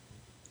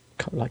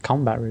like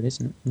combat, really,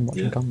 isn't it? And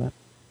watching combat.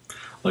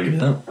 I'll give you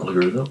that. I'll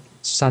agree with that.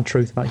 It's a sad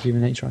truth about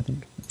human nature, I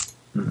think.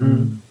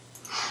 Mm-hmm.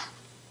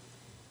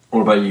 What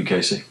about you,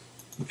 Casey?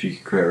 If you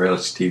could create a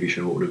reality TV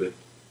show, what would it be?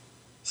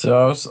 So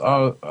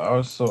I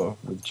was sort of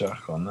with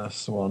Jack on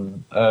this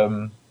one,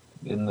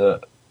 in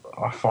that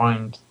I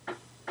find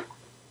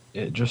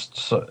it just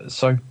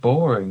so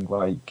boring,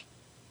 like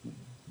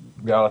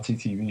reality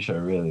TV show,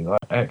 really,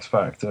 like X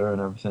Factor and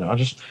everything. I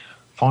just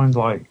find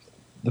like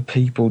the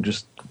people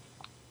just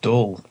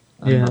dull,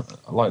 and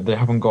like they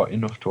haven't got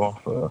enough to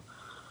offer.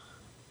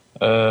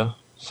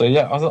 So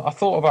yeah, I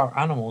thought about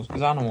animals,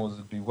 because animals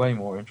would be way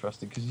more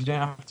interesting because you don't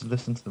have to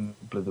listen to them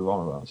blither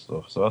on about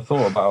stuff. So I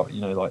thought about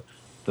like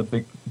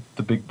the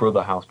Big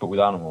Brother house, but with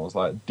animals,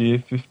 like Dear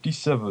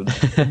 57,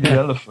 the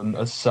elephant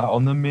has sat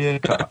on the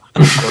meerkat,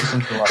 or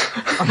something like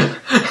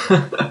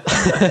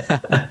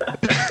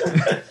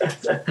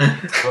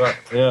But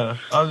yeah,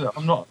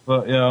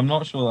 I'm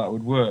not sure that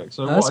would work.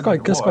 So that's quite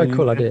a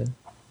cool idea. Do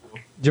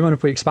you mind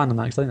if we expand on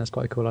that? Because I think that's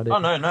quite a cool idea. Oh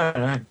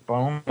no.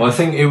 Well, I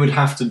think it would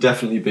have to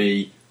definitely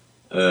be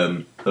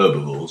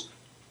herbivores.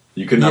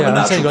 You couldn't have a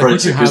natural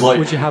predator.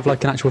 Would you have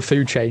like an actual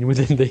food chain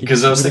within the?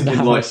 Because I was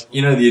thinking, like,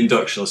 the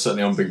induction, or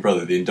certainly on Big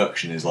Brother, the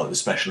induction is like the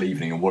special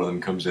evening, and one of them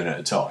comes in at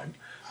a time.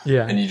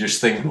 Yeah. And you just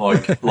think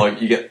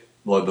like you get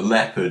like the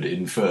leopard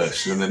in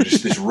first, and then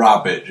just this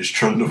rabbit just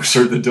trundles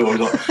through the door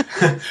like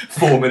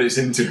 4 minutes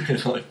into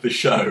like the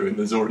show, and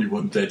there's already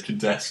one dead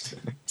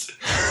contestant.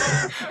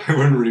 It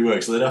wouldn't really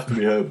work, so they'd have to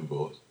be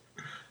herbivores.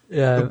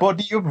 Yeah. The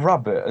body of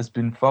rabbit has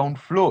been found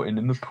floating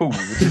in the pool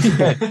with his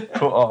head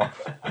cut off.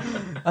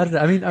 I don't know.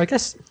 I mean, I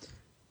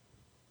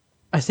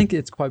think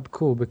it's quite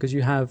cool because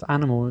you have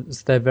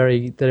animals. They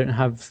don't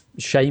have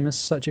shame as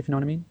such, if you know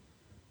what I mean.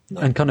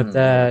 No. And kind of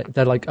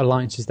they're like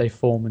alliances they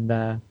form, and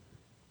they're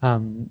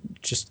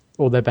just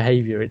all their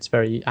behaviour. It's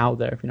very out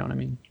there, if you know what I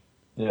mean.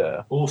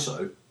 Yeah.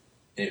 Also,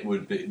 it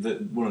would be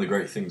one of the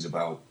great things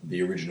about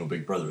the original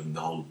Big Brother and the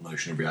whole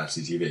notion of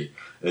reality TV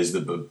is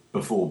that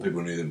before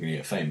people knew they were going to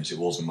get famous, it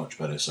was a much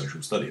better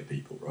social study of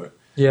people, right?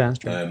 Yeah, that's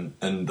true.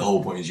 And the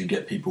whole point is you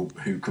get people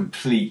who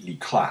completely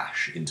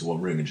clash into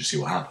one room and just see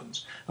what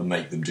happens and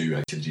make them do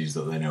activities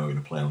that they know are going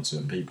to play on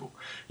certain people.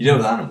 You know,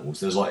 with animals,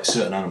 there's like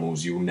certain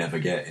animals you will never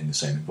get in the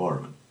same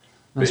environment.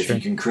 But if you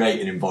can create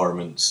an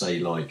environment, say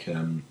like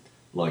a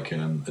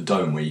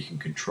dome where you can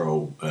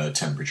control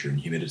temperature and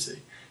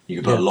humidity, you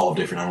can put a lot of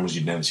different animals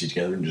you'd never see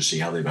together and just see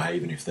how they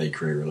behave and if they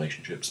create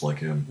relationships, like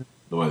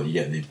the way that you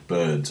get the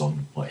birds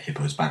on like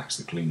hippos' backs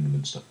that clean them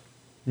and stuff.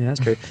 Yeah,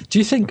 that's true. Do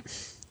you think?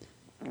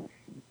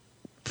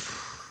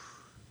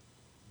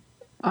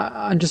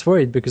 I'm just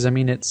worried because I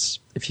mean,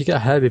 if you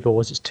get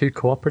herbivores, it's too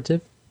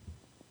cooperative.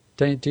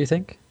 Do you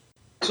think?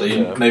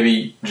 So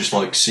maybe just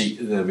like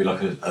there'll be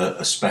like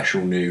a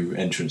special new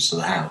entrance to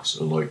the house,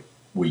 or like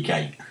week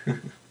 8.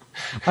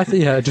 I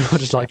think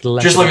just like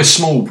a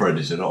small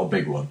predator, not a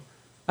big one.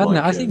 I don't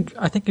know.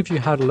 I think if you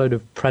had a load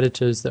of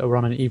predators that were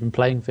on an even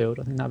playing field,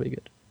 I think that'd be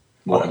good.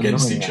 What,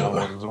 against each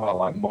other as well,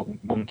 like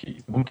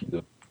monkeys. Monkeys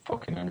are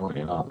fucking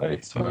annoying, aren't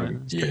they? So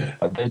yeah,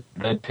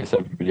 they'd piss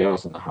everybody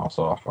else in the house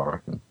off, I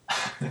reckon.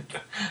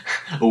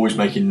 Always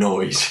making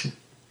noise.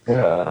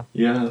 Yeah.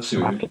 Yeah, that's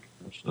what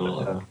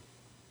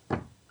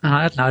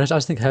I don't know. I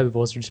just think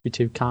herbivores would just be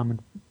too calm.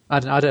 And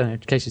I don't know.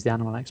 Casey's the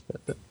animal expert,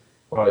 but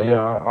well,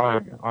 yeah,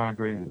 I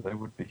agree that they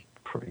would be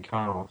pretty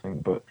calm, I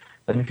think. But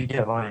then if you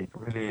get like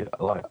really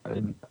like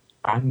an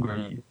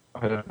angry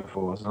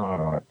herbivores,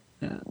 like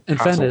in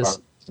fairness,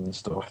 and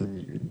stuff,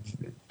 you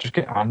just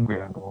get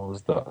angry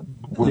animals that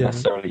wouldn't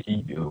necessarily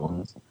eat the other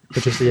ones.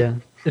 But just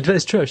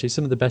it's true actually.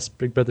 Some of the best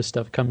Big Brother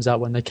stuff comes out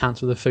when they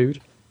cancel the food,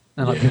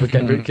 and like people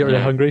get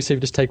really hungry. So if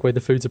you just take away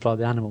the food supply of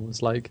the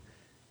animals, like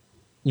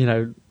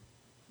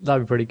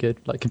that'd be pretty good.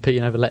 Like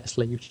competing over lettuce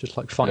leaves, just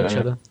like fight each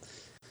other.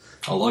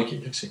 I like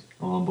it, Jesse.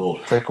 I'm on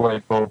board. Take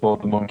away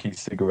both the monkey's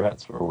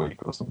cigarettes for a week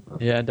or something.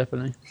 Yeah,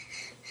 definitely.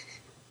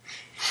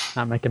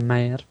 That'd make them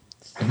mad.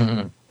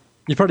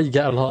 You probably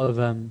get a lot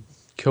of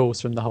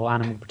calls from the whole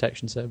animal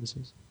protection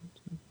services.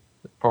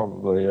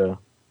 Probably, yeah.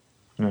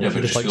 Yeah,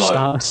 but just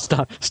like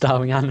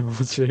starving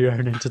animals for your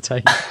own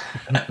entertainment.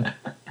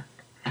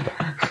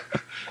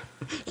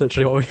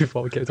 Literally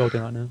what we're talking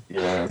about now.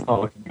 Yeah, it's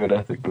not looking good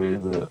ethically,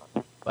 is it?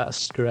 That's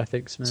screw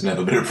ethics, man. It's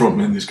never been a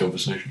problem in this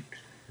conversation.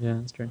 Yeah,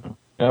 that's true.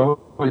 Yeah,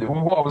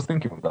 what I was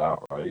thinking with that,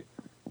 right,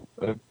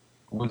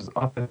 was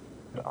I think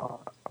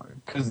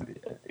because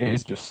it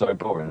is just so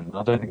boring, and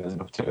I don't think there's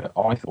enough to it.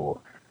 I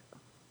thought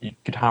you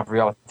could have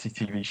reality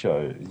TV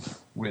shows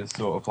with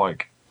sort of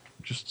like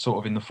just sort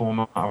of in the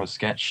format of a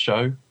sketch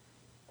show,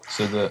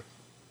 so that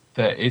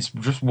it's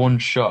just one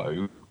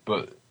show,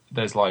 but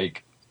there's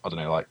like I don't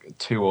know, like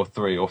 2 or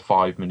 3 or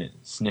 5 minute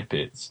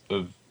snippets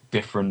of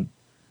different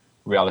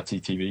reality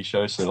TV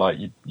shows. So like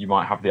you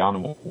might have the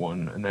animal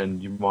one, and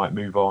then you might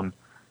move on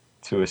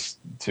to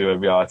a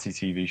reality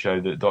TV show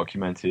that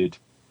documented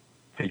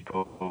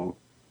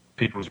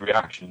people's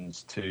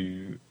reactions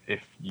to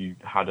if you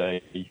had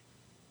a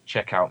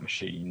checkout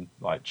machine,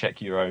 like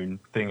check your own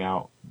thing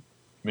out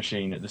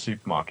machine at the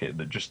supermarket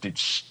that just did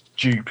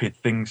stupid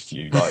things to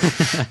you, like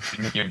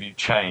didn't give you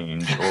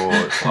change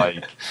or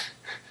like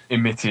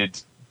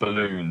emitted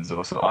balloons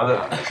or something.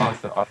 I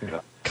think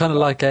that kind of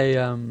like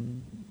a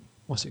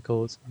what's it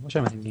called? What show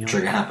am I thinking of?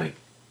 Trigger Happy.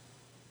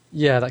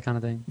 Yeah, that kind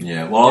of thing.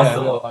 Yeah, well, I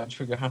thought like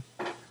Trigger Happy.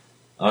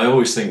 I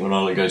always think when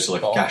I go to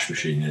like a cash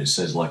machine and it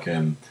says like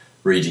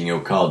reading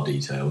your card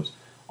details,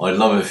 I'd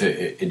love if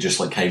it just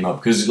like came up,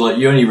 because like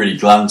you only really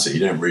glance at it,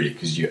 you don't read it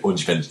because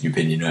once you've entered your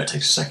PIN, you know it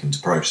takes a second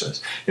to process.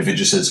 If it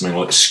just said something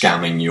like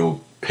scamming your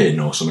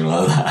PIN or something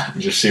like that,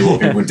 and just see what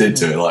people did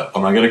to it. Like,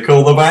 am I going to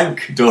call the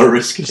bank? Do I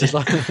risk it? Just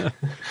like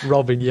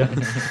robbing you.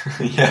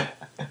 Yeah.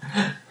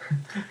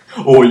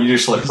 Or you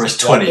just like press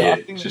 20.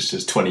 It just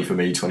says 20 for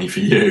me, 20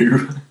 for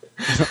you.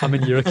 I'm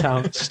in your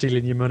account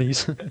stealing your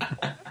monies.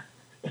 I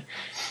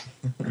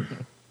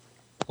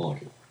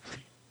like it.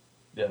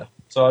 Yeah.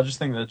 So I just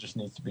think there just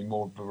needs to be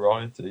more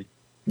variety.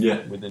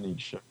 Yeah. Within each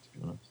show, to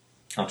be honest.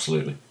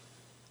 Absolutely.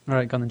 All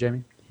right, go on then,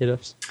 Jamie. Hit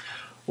us.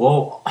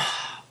 Well,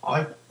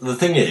 the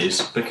thing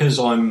is, because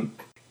I'm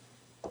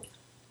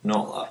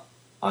not,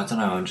 I don't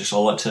know, I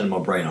like turning my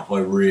brain off. I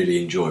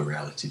really enjoy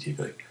reality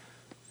TV.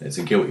 It's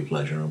a guilty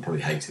pleasure and I'll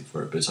probably hate it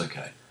for it, but it's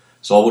okay.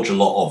 So I watch a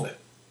lot of it,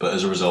 but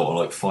as a result I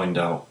like find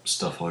out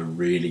stuff I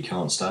really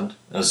can't stand.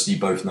 As you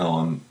both know,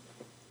 I'm,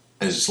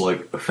 as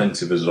like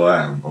offensive as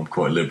I am, I'm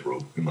quite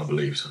liberal in my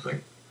beliefs, I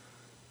think.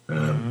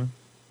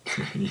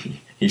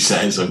 He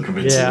says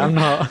unconvincingly. Yeah, I'm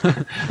not.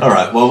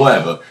 Alright, well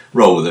whatever,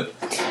 roll with it.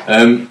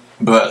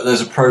 But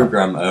there's a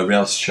programme, a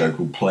reality show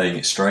called Playing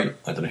It Straight.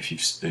 I don't know if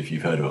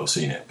you've heard of it or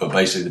seen it, but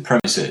basically the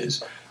premise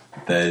is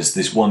there's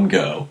this one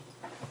girl,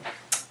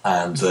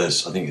 and I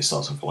think it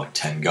starts off with like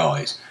 10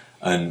 guys,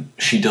 and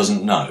she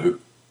doesn't know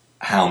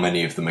how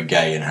many of them are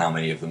gay and how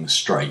many of them are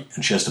straight,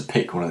 and she has to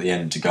pick one at the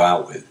end to go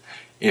out with.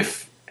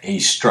 If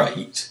he's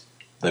straight,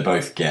 they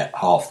both get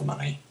half the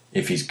money.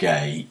 If he's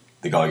gay,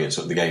 the gay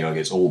guy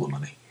gets all the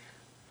money.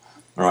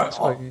 Right? That's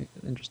quite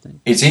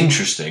interesting. It's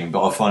interesting,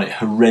 but I find it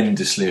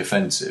horrendously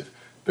offensive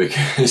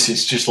because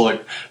it's just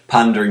like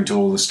pandering to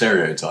all the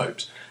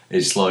stereotypes.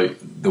 It's like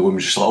the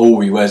woman's just like, oh,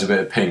 he wears a bit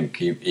of pink,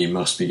 he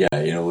must be gay,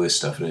 and all this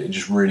stuff. And it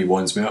just really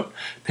winds me up.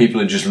 People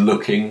are just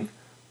looking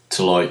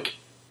to like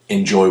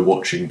enjoy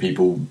watching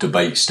people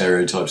debate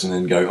stereotypes and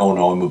then go, oh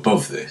no, I'm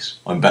above this,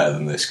 I'm better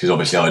than this, because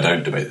obviously I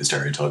don't debate the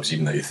stereotypes,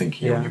 even though you're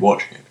thinking it when you're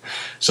watching it.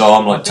 So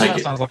I'm like,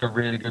 that sounds like a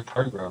really good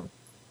program.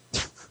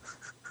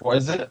 What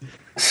is it?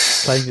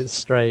 Playing it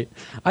straight.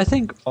 I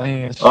think. I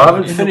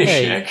haven't finished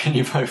yet. Can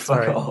you both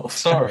fuck off?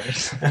 Sorry.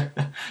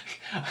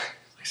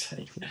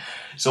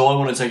 So I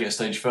want to take it a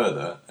stage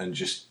further and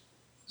just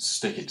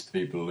stick it to the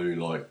people who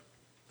like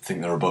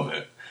think they're above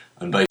it,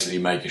 and basically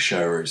make a show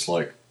where it's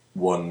like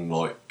one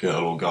like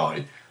girl or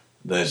guy,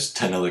 there's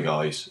 10 other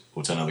guys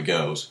or 10 other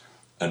girls,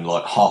 and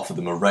like half of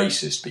them are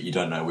racist, but you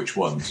don't know which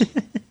ones.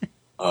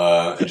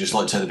 And just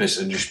like take the piss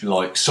and just be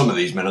like, some of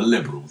these men are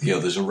liberal, the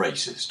others are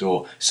racist,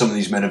 or some of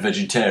these men are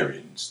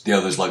vegetarians, the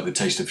others like the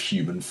taste of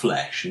human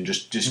flesh, and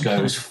just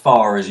go as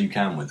far as you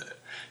can with it,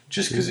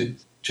 just because it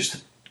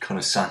just kind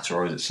of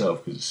satirise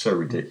itself because it's so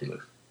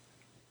ridiculous.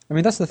 I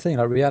mean, that's the thing.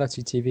 Like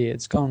reality TV,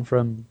 it's gone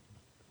from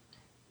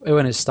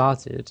when it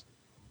started,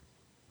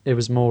 it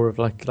was more of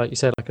like you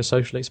said, like a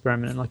social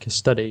experiment and like a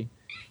study,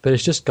 but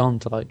it's just gone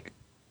to like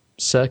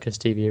circus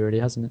TV, really,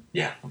 hasn't it?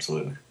 Yeah,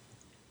 absolutely.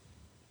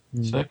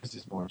 Circus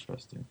is more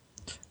interesting.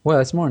 Well,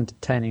 it's more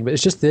entertaining, but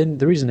it's just the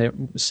reason it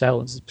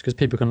sells is because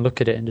people can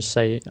look at it and just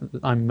say,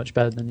 "I'm much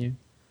better than you."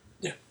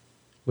 Yeah,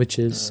 which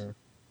is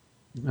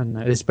I don't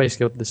know. It's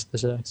basically what this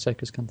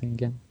circus kind of thing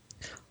again.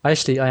 I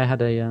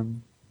had a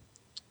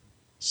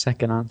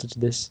second answer to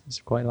this.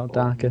 It's quite a lot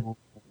darker.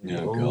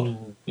 Yeah,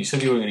 God. You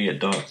said you were going to get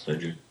dark,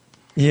 did you?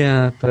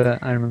 Yeah,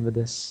 but I remember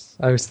this.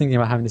 I was thinking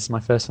about having this as my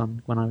first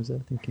one when I was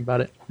thinking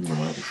about it.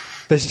 Right.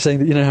 Basically saying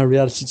that, you know how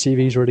reality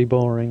TV is really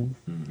boring.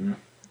 Mm-hmm.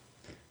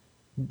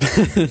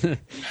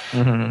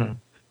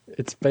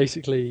 It's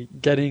basically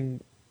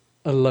getting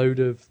a load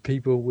of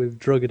people with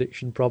drug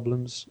addiction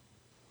problems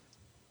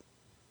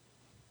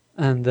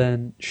and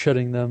then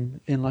shutting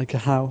them in like a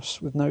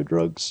house with no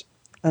drugs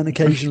and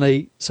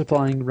occasionally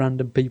supplying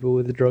random people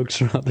with the drugs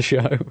throughout the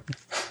show.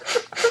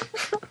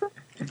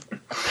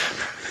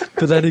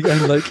 But then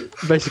again, like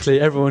basically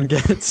everyone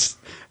gets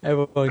an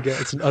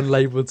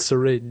unlabeled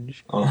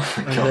syringe. Oh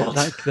my and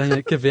God. then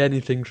it could be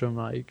anything from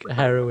like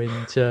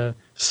heroin to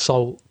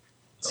salt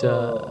to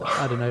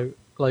I don't know,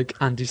 like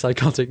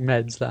antipsychotic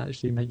meds that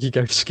actually make you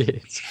go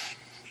skids.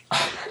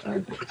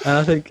 And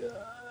I think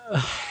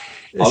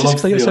it's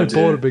just they get so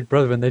bored of Big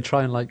Brother when they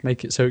try and like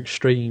make it so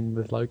extreme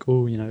with like,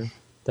 oh, you know,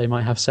 they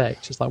might have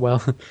sex. It's like,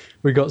 well,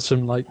 we got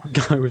some like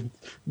guy with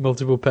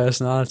multiple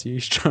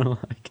personalities trying to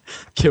like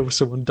kill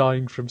someone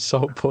dying from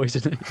salt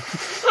poisoning.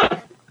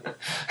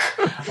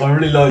 I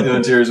really like the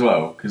idea as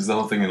well, because the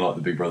whole thing in like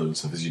the Big Brother and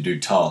stuff is you do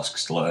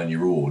tasks to like earn your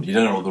reward. You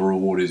don't know what the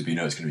reward is, but you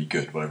know it's going to be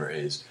good, whatever it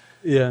is.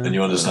 Yeah. And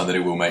you understand that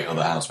it will make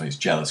other housemates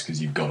jealous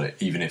because you've got it,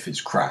 even if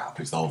it's crap.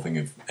 It's the whole thing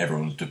of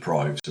everyone's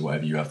deprived, so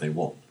whatever you have, they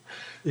want.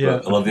 Yeah.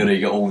 But I love the idea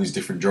you got all these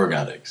different drug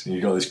addicts, and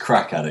you've got this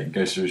crack addict who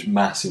goes through this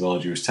massive,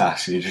 arduous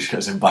task, and he just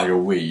gets a bag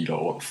of weed.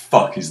 Like, what the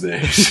fuck is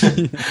this?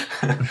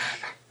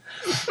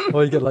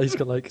 Or he's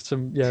got like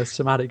some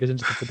addict goes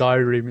into the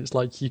diary room. It's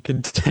like you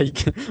can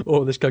take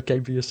all this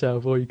cocaine for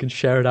yourself, or you can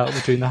share it out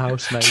between the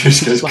housemates.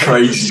 Just goes like,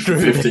 crazy for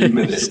 15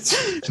 minutes.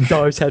 Just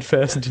dives head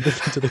first into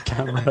the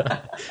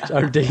camera.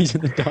 ODs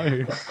in the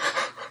diary.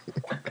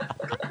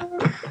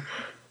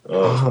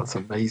 Oh, that's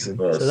amazing.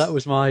 So that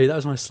was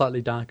my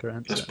slightly darker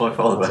answer. That's by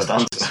far the best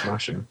answer.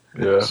 Smashing.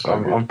 Yeah,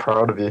 I'm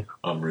proud of you.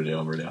 I'm really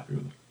happy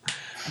with it.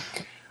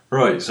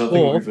 Right, so I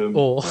think we've...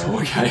 oh,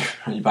 okay,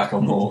 are you back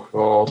on more?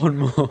 One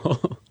more.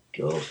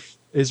 God.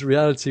 Is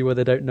reality where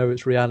they don't know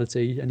it's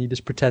reality and you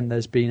just pretend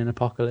there's been an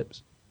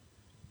apocalypse?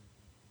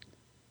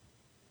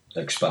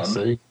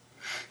 Expand.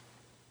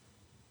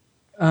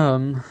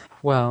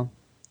 Well,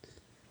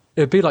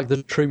 it would be like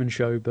the Truman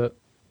Show, but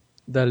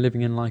they're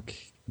living in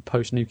like a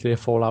post-nuclear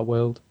fallout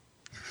world.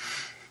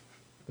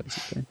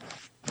 Basically.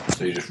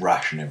 So you just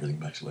ration everything,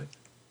 basically,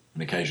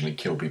 and occasionally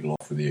kill people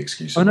off with the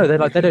excuse. Oh no, they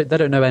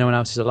don't know anyone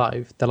else is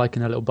alive. They're like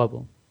in a little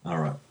bubble. All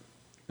right.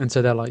 And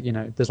so they're like, you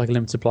know, there's like a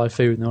limited supply of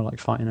food, and they're like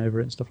fighting over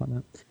it and stuff like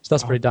that. So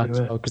that's pretty dark as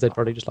well, because they'd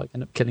probably just like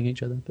end up killing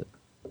each other. But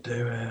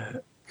do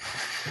it.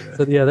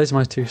 So yeah, those are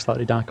my two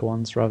slightly darker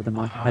ones, rather than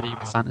my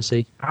medieval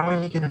fantasy. How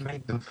are you going to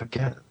make them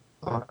forget?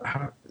 Like,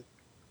 how?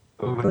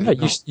 Well,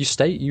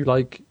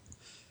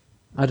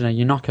 no,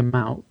 you knock them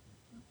out.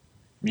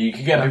 You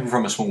could get people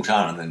from a small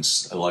town, and then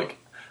like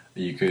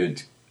you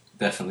could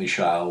definitely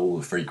shut out all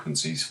the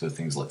frequencies for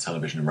things like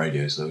television and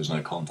radio, so there was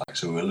no contact.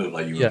 So it would look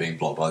like you were being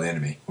blocked by the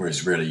enemy,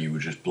 whereas really you were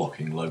just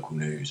blocking local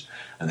news,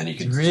 and then you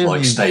could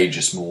like stage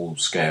a small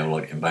scale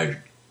like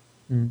invasion.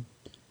 Mm.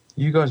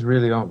 You guys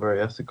really aren't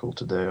very ethical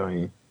today, are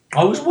you?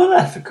 I was well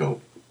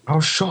ethical. Oh,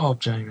 shut up,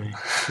 Jamie.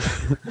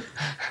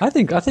 I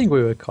think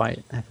we were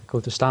quite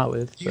ethical to start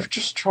with. You've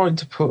just tried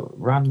to put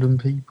random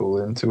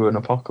people into an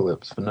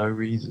apocalypse for no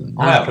reason.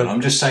 I haven't.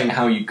 I'm just saying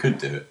how you could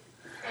do it.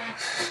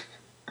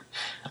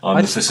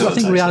 I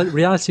think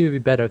reality would be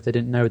better if they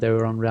didn't know they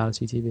were on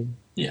reality TV.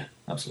 Yeah,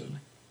 absolutely.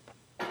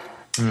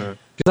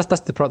 Because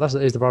that's the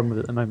problem with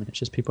it at the moment. It's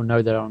just people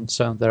know they're under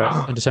so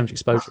much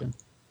exposure.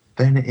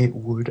 Then it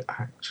would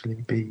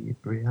actually be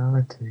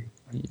reality.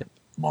 Yep.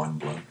 Mind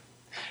blown.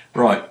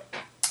 Right.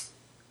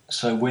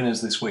 So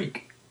winners this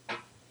week.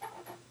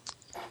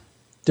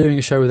 Doing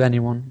a show with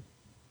anyone.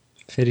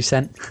 50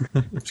 Cent.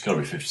 It's got to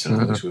be 50 Cent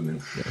for this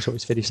women. Yeah, it's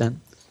always 50 Cent.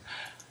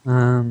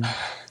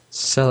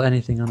 Sell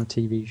anything on a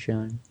TV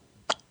show.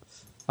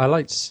 I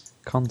liked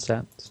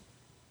Concept.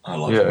 I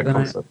like it.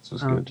 Concept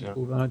was good. Yeah.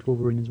 I liked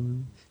Wolverine as well.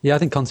 Yeah, I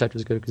think Concept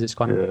was good because it's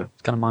kind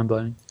of mind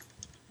blowing.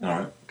 All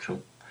right,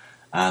 cool.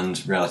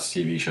 And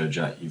reality TV show,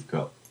 Jack, you've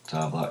got to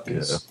have that.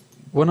 Cause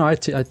Well, no, I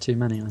had too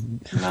many. I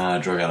think. Nah,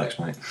 drug addicts,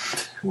 mate.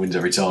 Wins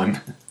every time.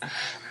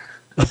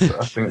 I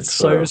think It's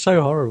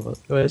so horrible.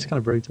 Well, it's kind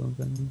of brutal.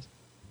 Then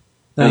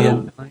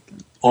again,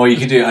 or you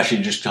could do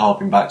actually just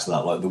harping back to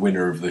that, like the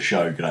winner of the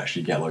show could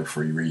actually get like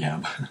free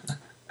rehab.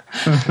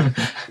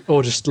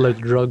 or just a load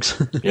of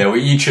drugs. Yeah, well,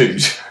 you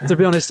choose. To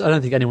be honest, I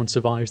don't think anyone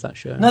survives that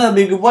show. No, that'd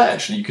be a good way,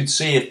 actually. You could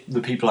see if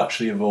the people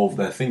actually evolve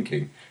their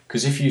thinking.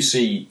 Because if you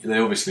see, they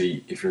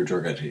obviously, if you're a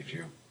drug addict,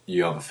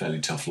 you have a fairly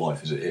tough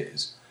life as it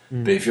is.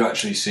 But if you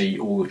actually see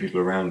all the people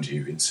around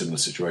you in similar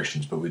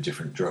situations but with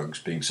different drugs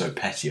being so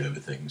petty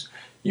over things,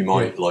 you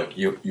might, like,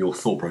 your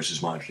thought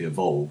process might actually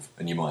evolve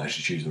and you might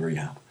actually choose the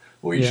rehab.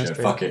 Or you just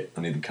go, fuck it,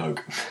 I need the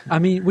coke. I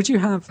mean, would you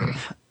have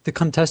the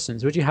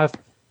contestants, would you have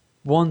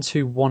ones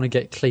who want to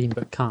get clean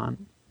but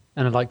can't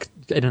and are like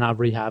in and out of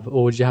rehab,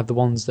 or would you have the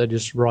ones that are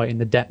just right in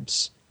the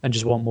depths and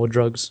just want more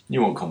drugs?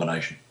 You want a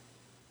combination.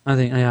 I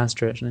think, yeah, that's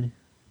true, actually.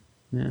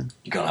 Yeah.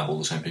 You can't have all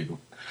the same people.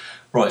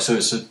 Right, so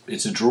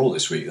it's a draw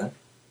this week then.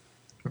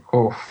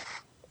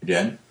 Oof.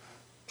 Again.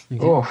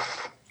 Okay.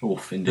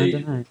 Oof, indeed. I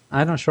don't know.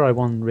 I'm not sure I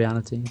won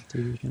reality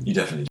TV show. You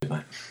definitely did,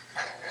 mate.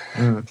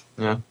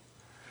 Yeah.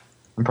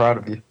 I'm proud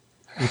of you.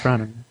 You're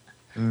proud of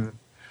me?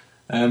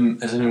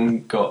 Has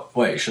anyone got...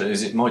 Wait,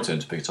 is it my turn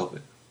to pick a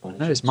topic?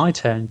 No, it's my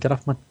turn. Get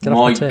off my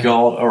turn.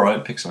 God. All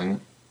right, pick something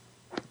then.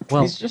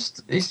 Well, he's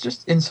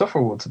just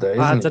insufferable today,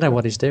 I isn't don't know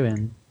what he's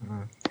doing.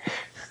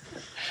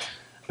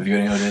 Have you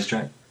got any ideas,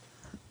 Jack?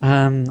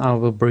 I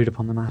will brood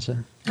upon the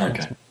matter.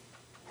 Okay.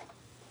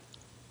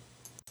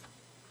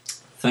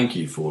 Thank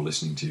you for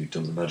listening to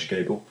Dungeon Magic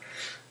Able.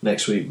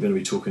 Next week, we're going to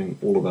be talking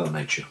all about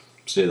nature.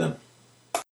 See you then.